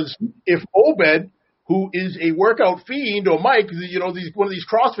 Because if Obed, who is a workout fiend, or Mike, one of these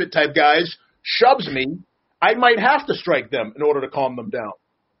CrossFit type guys, shoves me, I might have to strike them in order to calm them down.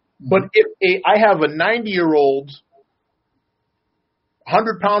 But if I have a 90-year-old,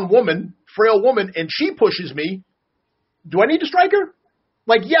 100-pound woman, frail woman, and she pushes me, do I need to strike her?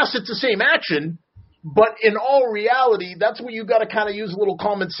 Like, yes, it's the same action, but in all reality, that's where you got to kind of use a little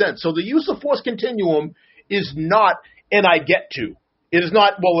common sense. So the use of force continuum is not an I get to. It is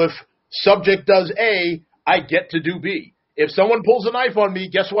not, well, if subject does A, I get to do B. If someone pulls a knife on me,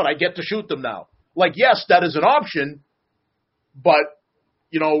 guess what? I get to shoot them now. Like, yes, that is an option, but,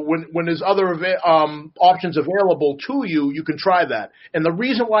 when there's other options available to you, you can try that. And the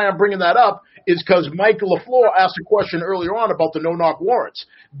reason why I'm bringing that up is because Mike LaFleur asked a question earlier on about the no-knock warrants.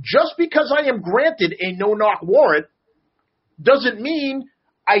 Just because I am granted a no-knock warrant doesn't mean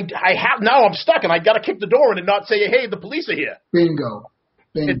I have now I'm stuck and I got to kick the door in and not say, hey, the police are here. Bingo.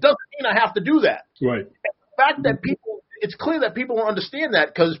 It doesn't mean I have to do that. Right. And the fact that it's clear that people don't understand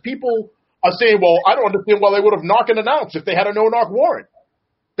that because people are saying, well, I don't understand why they would have knocked and announced if they had a no-knock warrant.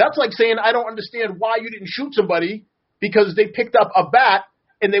 That's like saying I don't understand why you didn't shoot somebody because they picked up a bat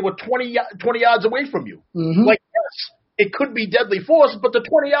and they were 20 yards away from you. Like, yes, it could be deadly force, but the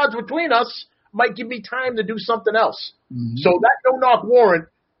 20 yards between us might give me time to do something else. So that no-knock warrant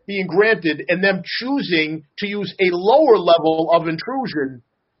being granted and them choosing to use a lower level of intrusion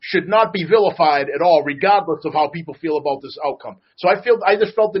should not be vilified at all, regardless of how people feel about this outcome. So I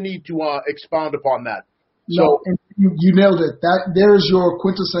just felt the need to expound upon that. So and you nailed it. There's your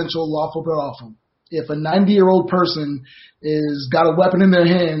quintessential lawful but awful. If a 90-year-old person is got a weapon in their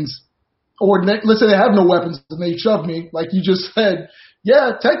hands, or let's say they have no weapons and they shove me, like you just said,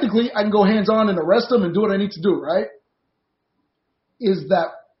 yeah, technically I can go hands-on and arrest them and do what I need to do, right? Is that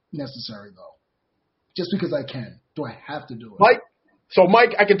necessary, though? Just because I can. Do I have to do it?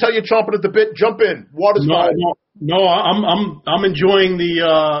 Mike, I can tell you're chomping at the bit. Jump in. Water's fine. No, I'm enjoying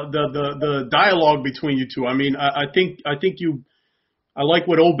the dialogue between you two. I mean, I like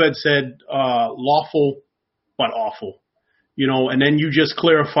what Obed said, lawful but awful. And then you just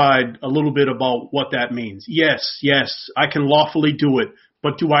clarified a little bit about what that means. Yes, I can lawfully do it,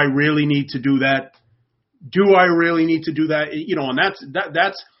 but do I really need to do that? And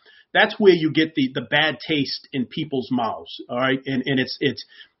that's where you get the bad taste in people's mouths. All right. And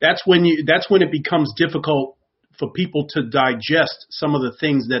that's when it becomes difficult for people to digest some of the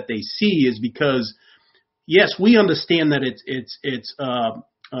things that they see is because, yes, we understand that it's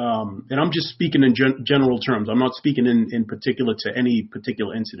and I'm just speaking in general terms. I'm not speaking in particular to any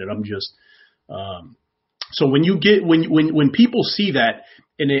particular incident. I'm just, so when people see that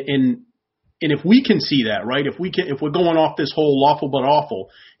and if we can see that, right, if we're going off this whole lawful but awful,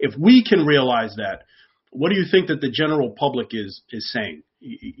 if we can realize that, what do you think that the general public is saying?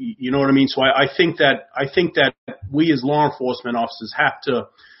 You know what I mean? So I think that we as law enforcement officers have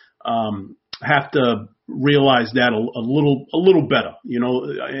to realize that a little better,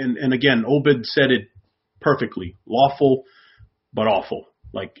 and again, Obed said it perfectly, lawful but awful.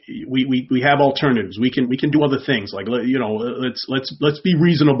 Like we have alternatives. We can do other things. Like let's be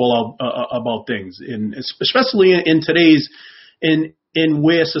reasonable about things, and especially in today's in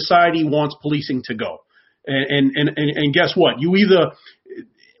where society wants policing to go. And guess what? You either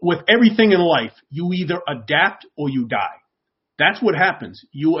with everything in life, you either adapt or you die. That's what happens.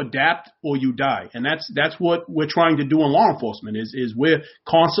 You adapt or you die. And that's what we're trying to do in law enforcement is we're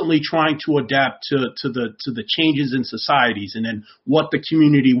constantly trying to adapt to the changes in societies and then what the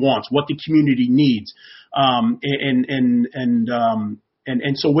community wants, what the community needs. And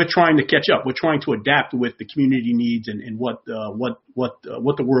so we're trying to catch up. We're trying to adapt with the community needs and what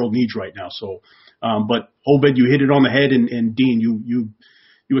the world needs right now. So, but Obed, you hit it on the head, and Dean,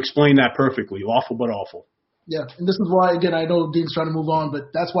 you explained that perfectly. Lawful but awful. Yeah, and this is why, again, I know Dean's trying to move on,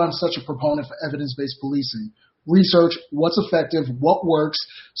 but that's why I'm such a proponent for evidence-based policing. Research what's effective, what works,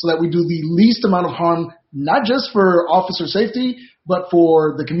 so that we do the least amount of harm, not just for officer safety, but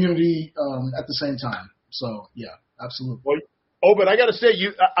for the community at the same time. So, yeah, absolutely. Oh, but I got to say,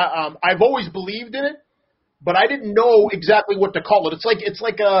 I've always believed in it, but I didn't know exactly what to call it. It's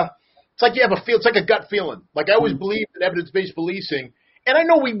like you have a feel. It's like a gut feeling. Like I always believed in evidence-based policing, and I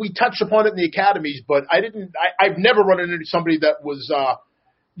know we touched upon it in the academies, but I've never run into somebody that was,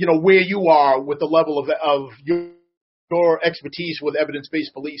 where you are with the level of your expertise with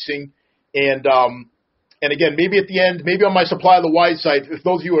evidence-based policing, and again, maybe at the end, maybe on my Supply the Why site, if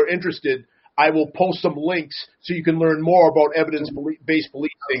those of you are interested, I will post some links so you can learn more about evidence-based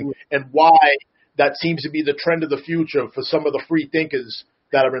policing and why that seems to be the trend of the future for some of the free thinkers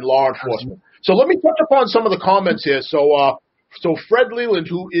that are in law enforcement. So let me touch upon some of the comments here. So Fred Leland,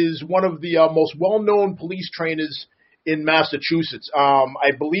 who is one of the most well-known police trainers in Massachusetts,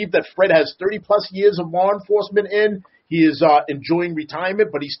 I believe that Fred has 30-plus years of law enforcement in. He is enjoying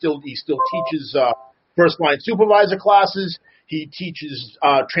retirement, but he still teaches first-line supervisor classes. He teaches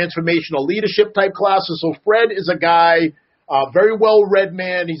transformational leadership type classes. So Fred is a guy, very well-read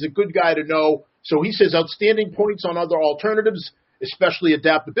man. He's a good guy to know. So he says outstanding points on other alternatives, especially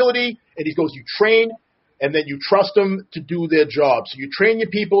adaptability. And he goes, you train, and then you trust them to do their jobs. So you train your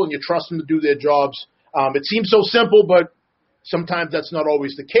people, and you trust them to do their jobs. It seems so simple, but sometimes that's not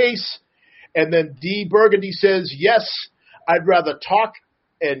always the case. And then D. Burgundy says, yes, I'd rather talk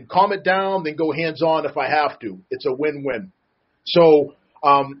and calm it down than go hands-on if I have to. It's a win-win. So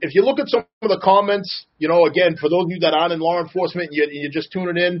if you look at some of the comments, again, for those of you that aren't in law enforcement and you're just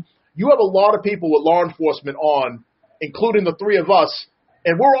tuning in, you have a lot of people with law enforcement on, including the three of us,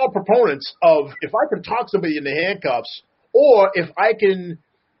 and we're all proponents of if I can talk somebody into handcuffs or if I can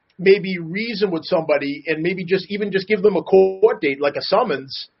maybe reason with somebody and maybe just give them a court date like a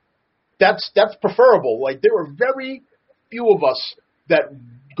summons, that's preferable. Like there are very few of us that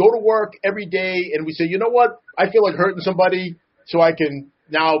go to work every day and we say, you know what, I feel like hurting somebody so I can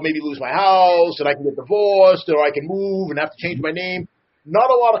now maybe lose my house and I can get divorced or I can move and have to change my name. Not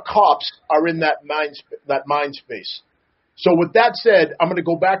a lot of cops are in that mind space. So with that said, I'm going to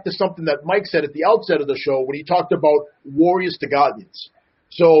go back to something that Mike said at the outset of the show when he talked about warriors to guardians.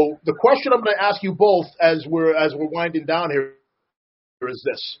 So the question I'm going to ask you both as we're winding down here is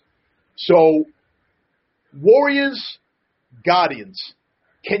this. So warriors, guardians,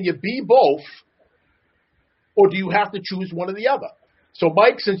 can you be both or do you have to choose one or the other? So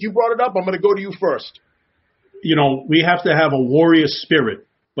Mike, since you brought it up, I'm going to go to you first. We have to have a warrior spirit,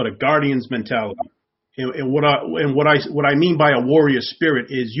 but a guardian's mentality. And what I mean by a warrior spirit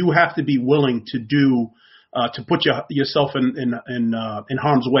is you have to be willing to do to put yourself in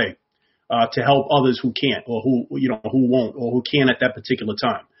harm's way to help others who can't or who won't or who can at that particular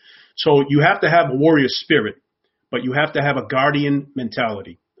time. So you have to have a warrior spirit, but you have to have a guardian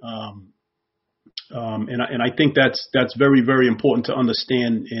mentality. And I think that's very, very important to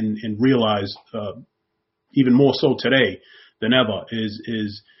understand and realize even more so today than ever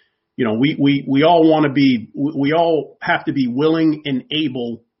is we all want to be, we all have to be willing and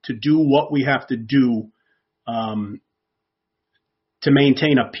able to do what we have to do to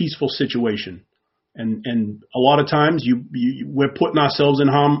maintain a peaceful situation. And a lot of times we're putting ourselves in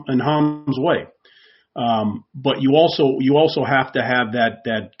harm's way. But you also have to have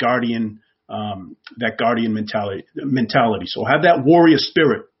that guardian mentality. So have that warrior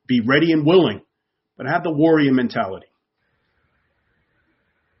spirit, be ready and willing, but have the warrior mentality.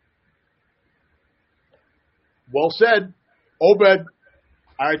 Well said. Obed,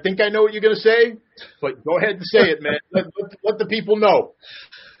 I think I know what you're going to say, but go ahead and say it, man. Let the people know.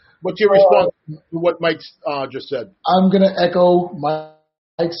 What's your response to what Mike just said? I'm going to echo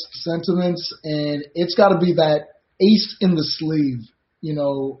Mike's sentiments, and it's got to be that ace in the sleeve.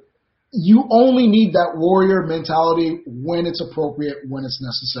 You only need that warrior mentality when it's appropriate, when it's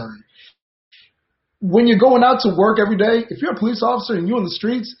necessary. When you're going out to work every day, if you're a police officer and you're in the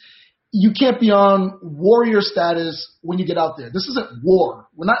streets, you can't be on warrior status when you get out there. This isn't war.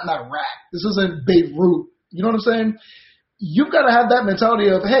 We're not in Iraq. This isn't Beirut. You know what I'm saying? You've got to have that mentality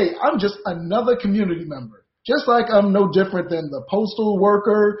of, hey, I'm just another community member. Just like I'm no different than the postal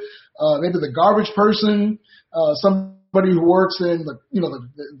worker, maybe the garbage person, somebody who works in the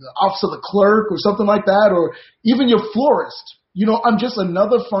office of the clerk or something like that, or even your florist. I'm just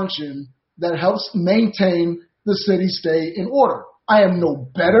another function that helps maintain the city stay in order. I am no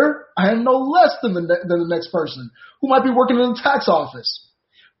better. I am no less than the next person who might be working in the tax office.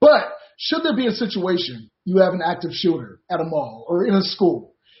 But should there be a situation, you have an active shooter at a mall or in a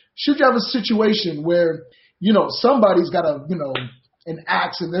school, should you have a situation where, somebody's got an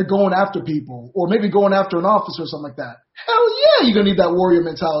axe and they're going after people or maybe going after an officer or something like that, hell yeah, you're going to need that warrior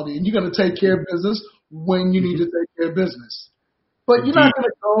mentality and you're going to take care of business when you need to take care of business. But you're not going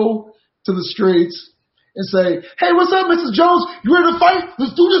to go to the streets and say, hey, what's up, Mrs. Jones? You ready to fight?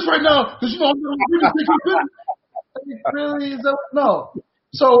 Let's do this right now. Because, I'm going to take your business. Really? Is that, no.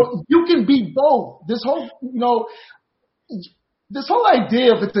 So you can be both. This whole, this whole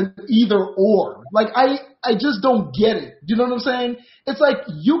idea of it's an either or, like I just don't get it. Do you know what I'm saying? It's like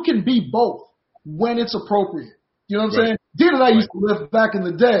you can be both when it's appropriate. You know what I'm saying? Dean and I used to live back in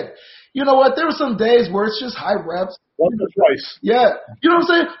the day. You know what? There were some days where it's just high reps. Once or twice. Yeah. You know what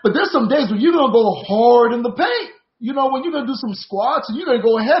I'm saying? But there's some days when you're going to go hard in the paint. When you're going to do some squats and you're going to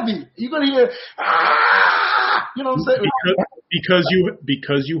go heavy. You're going to hear, you know what I'm saying?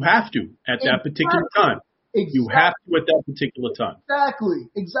 Because you have to at that particular time. Exactly. You have to at that particular time.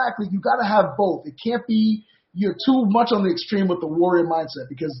 Exactly. You got to have both. It can't be you're too much on the extreme with the warrior mindset,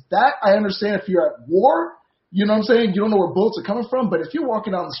 because that I understand if you're at war, you know what I'm saying? You don't know where bullets are coming from, but if you're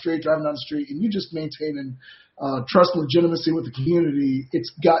walking down the street, driving down the street, and you're just maintaining trust and legitimacy with the community,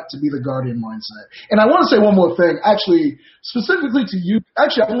 it's got to be the guardian mindset. And I want to say one more thing, actually, specifically to you.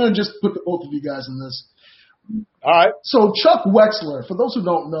 Actually, I'm going to just put the both of you guys in this. All right. So Chuck Wexler, for those who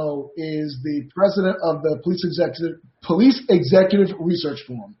don't know, is the president of the Police Executive Research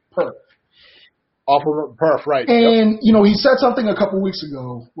Forum, PERF. Off of PERF, right. And, he said something a couple weeks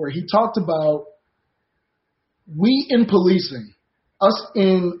ago where he talked about we in policing, us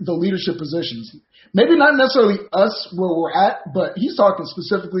in the leadership positions, maybe not necessarily us where we're at, but he's talking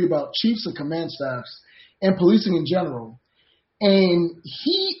specifically about chiefs and command staffs and policing in general. And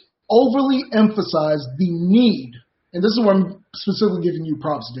he overly emphasized the need, and this is where I'm specifically giving you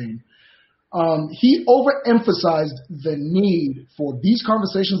props, Dean. He overemphasized the need for these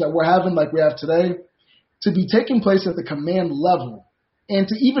conversations that we're having, like we have today, to be taking place at the command level, and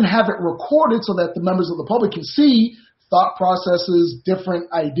to even have it recorded so that the members of the public can see thought processes,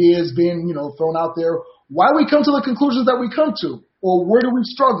 different ideas being, thrown out there, why we come to the conclusions that we come to, or where do we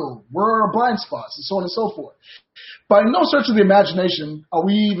struggle, where are our blind spots, and so on and so forth. By no stretch of the imagination are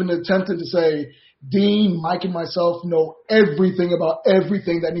we even attempting to say, Dean, Mike, and myself know everything about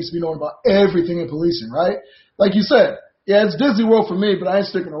everything that needs to be known about everything in policing, right? Like you said, yeah, it's Disney World for me, but I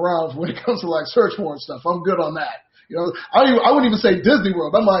ain't sticking around when it comes to like search warrant stuff. I'm good on that. I wouldn't even say Disney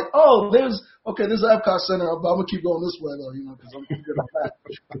World. I'm like, there's an Epcot Center, but I'm going to keep going this way, though, because I'm good on that.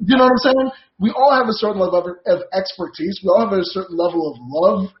 You know what I'm saying? We all have a certain level of expertise. We all have a certain level of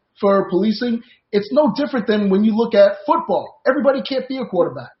love for policing. It's no different than when you look at football. Everybody can't be a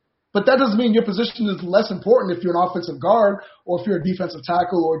quarterback. But that doesn't mean your position is less important if you're an offensive guard or if you're a defensive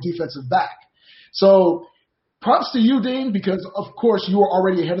tackle or a defensive back. So props to you, Dean, because, of course, you are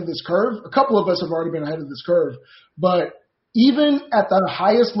already ahead of this curve. A couple of us have already been ahead of this curve. But even at the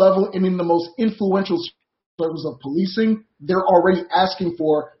highest level and in the most influential circles of policing, they're already asking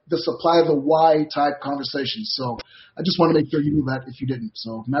for the supply of the why type conversations. So I just want to make sure you knew that if you didn't.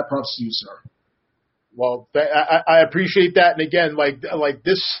 So, Matt, props to you, sir. Well, I appreciate that. And, again, like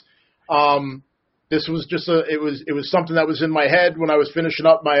this – this was just it was something that was in my head when I was finishing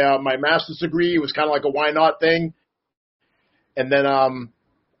up my master's degree. It was kind of like a why not thing. And then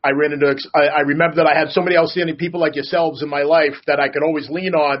I remember that I had so many outstanding people like yourselves in my life that I could always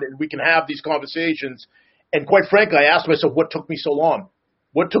lean on, and we can have these conversations. And quite frankly, I asked myself, what took me so long?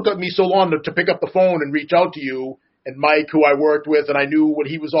 What took me so long to pick up the phone and reach out to you and Mike, who I worked with, and I knew what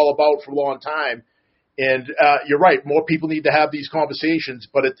he was all about for a long time. And you're right. More people need to have these conversations,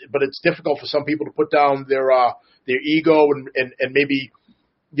 but it's difficult for some people to put down their ego and maybe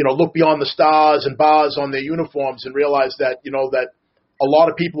look beyond the stars and bars on their uniforms and realize that that a lot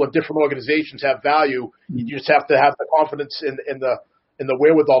of people in different organizations have value. You just have to have the confidence in the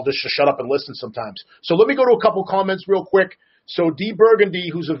wherewithal just to shut up and listen sometimes. So let me go to a couple comments real quick. So Dee Burgundy,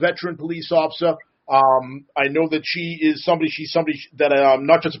 who's a veteran police officer. I know that she's somebody that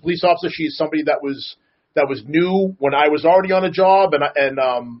not just a police officer. She's somebody that was new when I was already on a job, and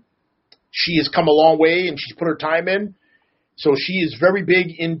she has come a long way, and she's put her time in. So she is very big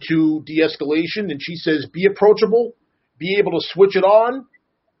into de-escalation, and she says, be approachable, be able to switch it on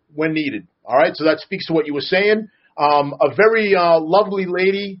when needed. All right, so that speaks to what you were saying. A very lovely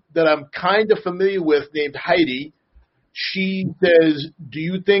lady that I'm kind of familiar with named Heidi. She says, do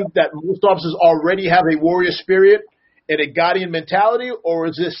you think that most officers already have a warrior spirit and a guardian mentality, or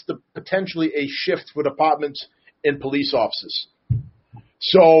is this potentially a shift for departments and police officers?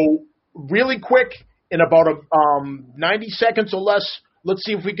 So really quick, in about 90 seconds or less, let's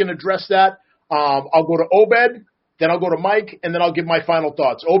see if we can address that. I'll go to Obed, then I'll go to Mike, and then I'll give my final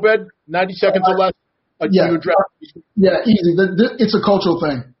thoughts. Obed, 90 seconds or less. Yeah, easy. It's a cultural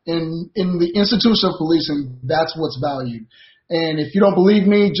thing. In the institution of policing, that's what's valued. And if you don't believe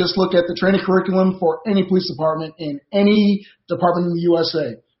me, just look at the training curriculum for any police department in any department in the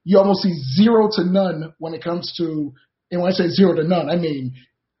USA. you almost see 0 to none when it comes to, and when I say 0 to none, I mean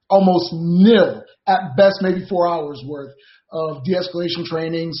almost nil, at best maybe 4 hours worth of de-escalation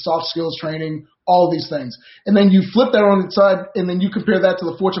training, soft skills training, all of these things. And then you flip that on its side, and then you compare that to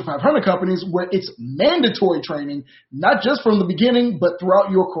the Fortune 500 companies where it's mandatory training, not just from the beginning, but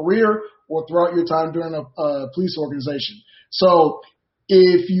throughout your career or throughout your time during a police organization. So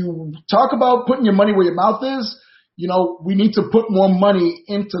if you talk about putting your money where your mouth is, we need to put more money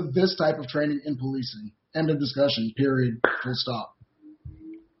into this type of training in policing. End of discussion, period, full stop.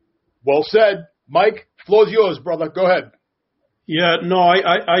 Well said. Mike, floor's yours, brother. Go ahead. Yeah, no,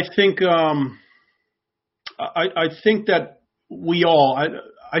 I think I think that we all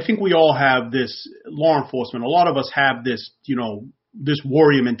have this, law enforcement. A lot of us have this, this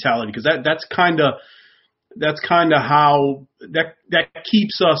warrior mentality, because that's kind of how that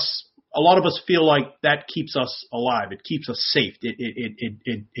keeps us. A lot of us feel like that keeps us alive. It keeps us safe.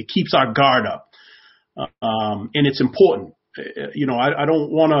 It keeps our guard up, and it's important. I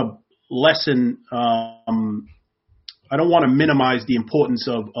don't want to lessen. I don't want to minimize the importance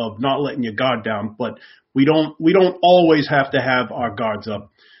of not letting your guard down, but we don't always have to have our guards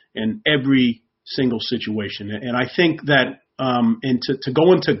up in every single situation. And I think that and to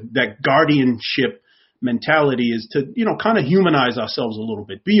go into that guardianship mentality is to kind of humanize ourselves a little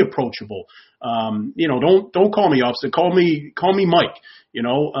bit, be approachable. Don't call me officer, call me Mike.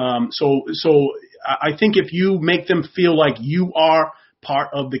 So I think if you make them feel like you are part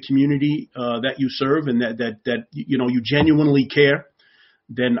of the community that you serve, and that you genuinely care,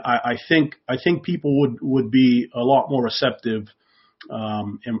 then I think people would be a lot more receptive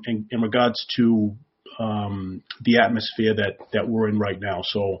in regards to the atmosphere that we're in right now.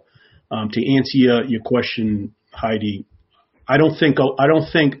 So to answer your question, Heidi, I don't think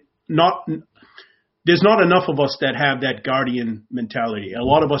there's not enough of us that have that guardian mentality. A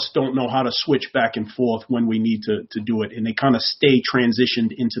lot of us don't know how to switch back and forth when we need to do it, and they kind of stay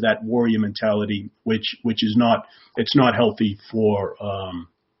transitioned into that warrior mentality, which is not healthy for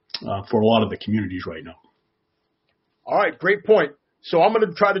a lot of the communities right now. All right, great point. So I'm going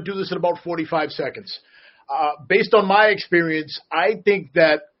to try to do this in about 45 seconds. Based on my experience, I think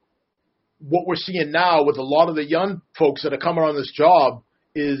that what we're seeing now with a lot of the young folks that are coming on this job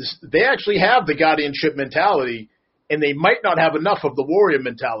is they actually have the guardianship mentality, and they might not have enough of the warrior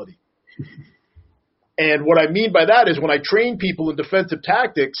mentality. And what I mean by that is when I train people in defensive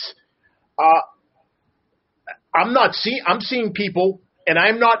tactics, I'm seeing people, and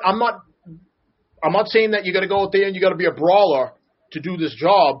I'm not saying that you got to go out there and you got to be a brawler to do this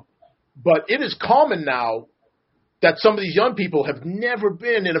job, but it is common now that some of these young people have never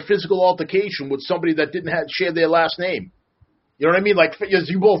been in a physical altercation with somebody that didn't share their last name. You know what I mean? Like, as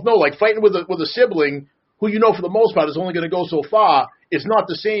you both know, like fighting with a sibling who for the most part is only going to go so far is not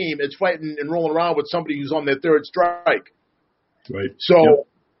the same as fighting and rolling around with somebody who's on their third strike. Right. So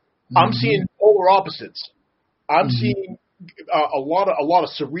I'm seeing polar opposites. I'm seeing a lot of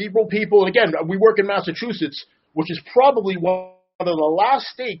cerebral people. And again, we work in Massachusetts, which is probably one of the last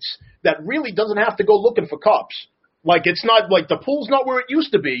states that really doesn't have to go looking for cops. Like, it's not like the pool's not where it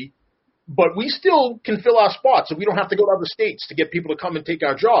used to be, but we still can fill our spots, and we don't have to go to other states to get people to come and take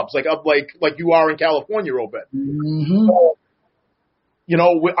our jobs, like you are in California, Obed. Mm-hmm. So,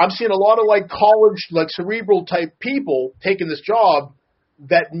 I'm seeing a lot of like college, like cerebral type people taking this job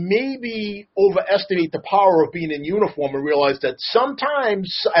that maybe overestimate the power of being in uniform and realize that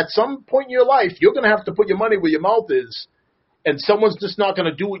sometimes at some point in your life you're going to have to put your money where your mouth is, and someone's just not going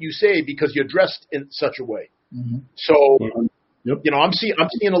to do what you say because you're dressed in such a way. Mm-hmm. So. Yep. I'm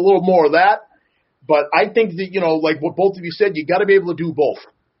seeing a little more of that, but I think that like what both of you said, you got to be able to do both,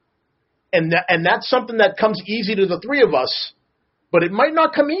 and that's something that comes easy to the three of us, but it might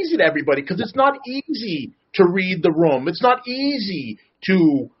not come easy to everybody because it's not easy to read the room. It's not easy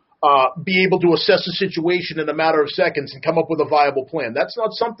to be able to assess a situation in a matter of seconds and come up with a viable plan. That's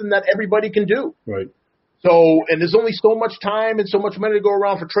not something that everybody can do. Right. So, and there's only so much time and so much money to go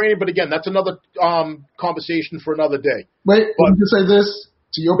around for training. But again, that's another conversation for another day. Wait, let me just say this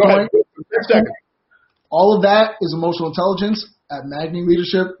to your point. Second. All of that is emotional intelligence. At Magni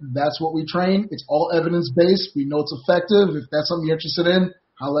Leadership, that's what we train. It's all evidence-based. We know it's effective. If that's something you're interested in,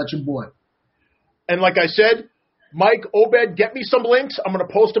 holla at your boy. And like I said, Mike, Obed, get me some links. I'm going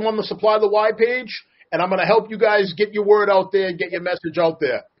to post them on the Supply the Why page. And I'm going to help you guys get your word out there and get your message out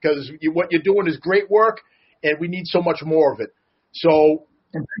there because what you're doing is great work, and we need so much more of it. So,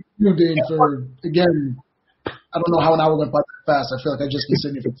 and thank you, Dean, for, again, I don't know how an hour went by that fast. I feel like I just been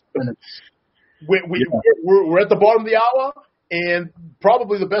sitting here for 2 minutes. We're at the bottom of the hour, and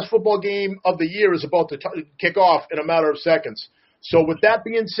probably the best football game of the year is about to kick off in a matter of seconds. So with that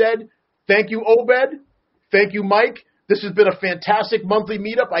being said, thank you, Obed. Thank you, Mike. This has been a fantastic monthly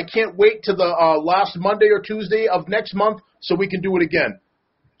meetup. I can't wait to the last Monday or Tuesday of next month so we can do it again.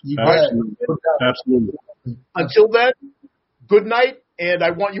 Absolutely. Until then, good night, and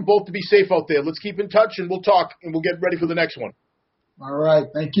I want you both to be safe out there. Let's keep in touch, and we'll talk, and we'll get ready for the next one. All right.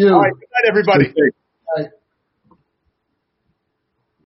 Thank you. All right. Good night, everybody.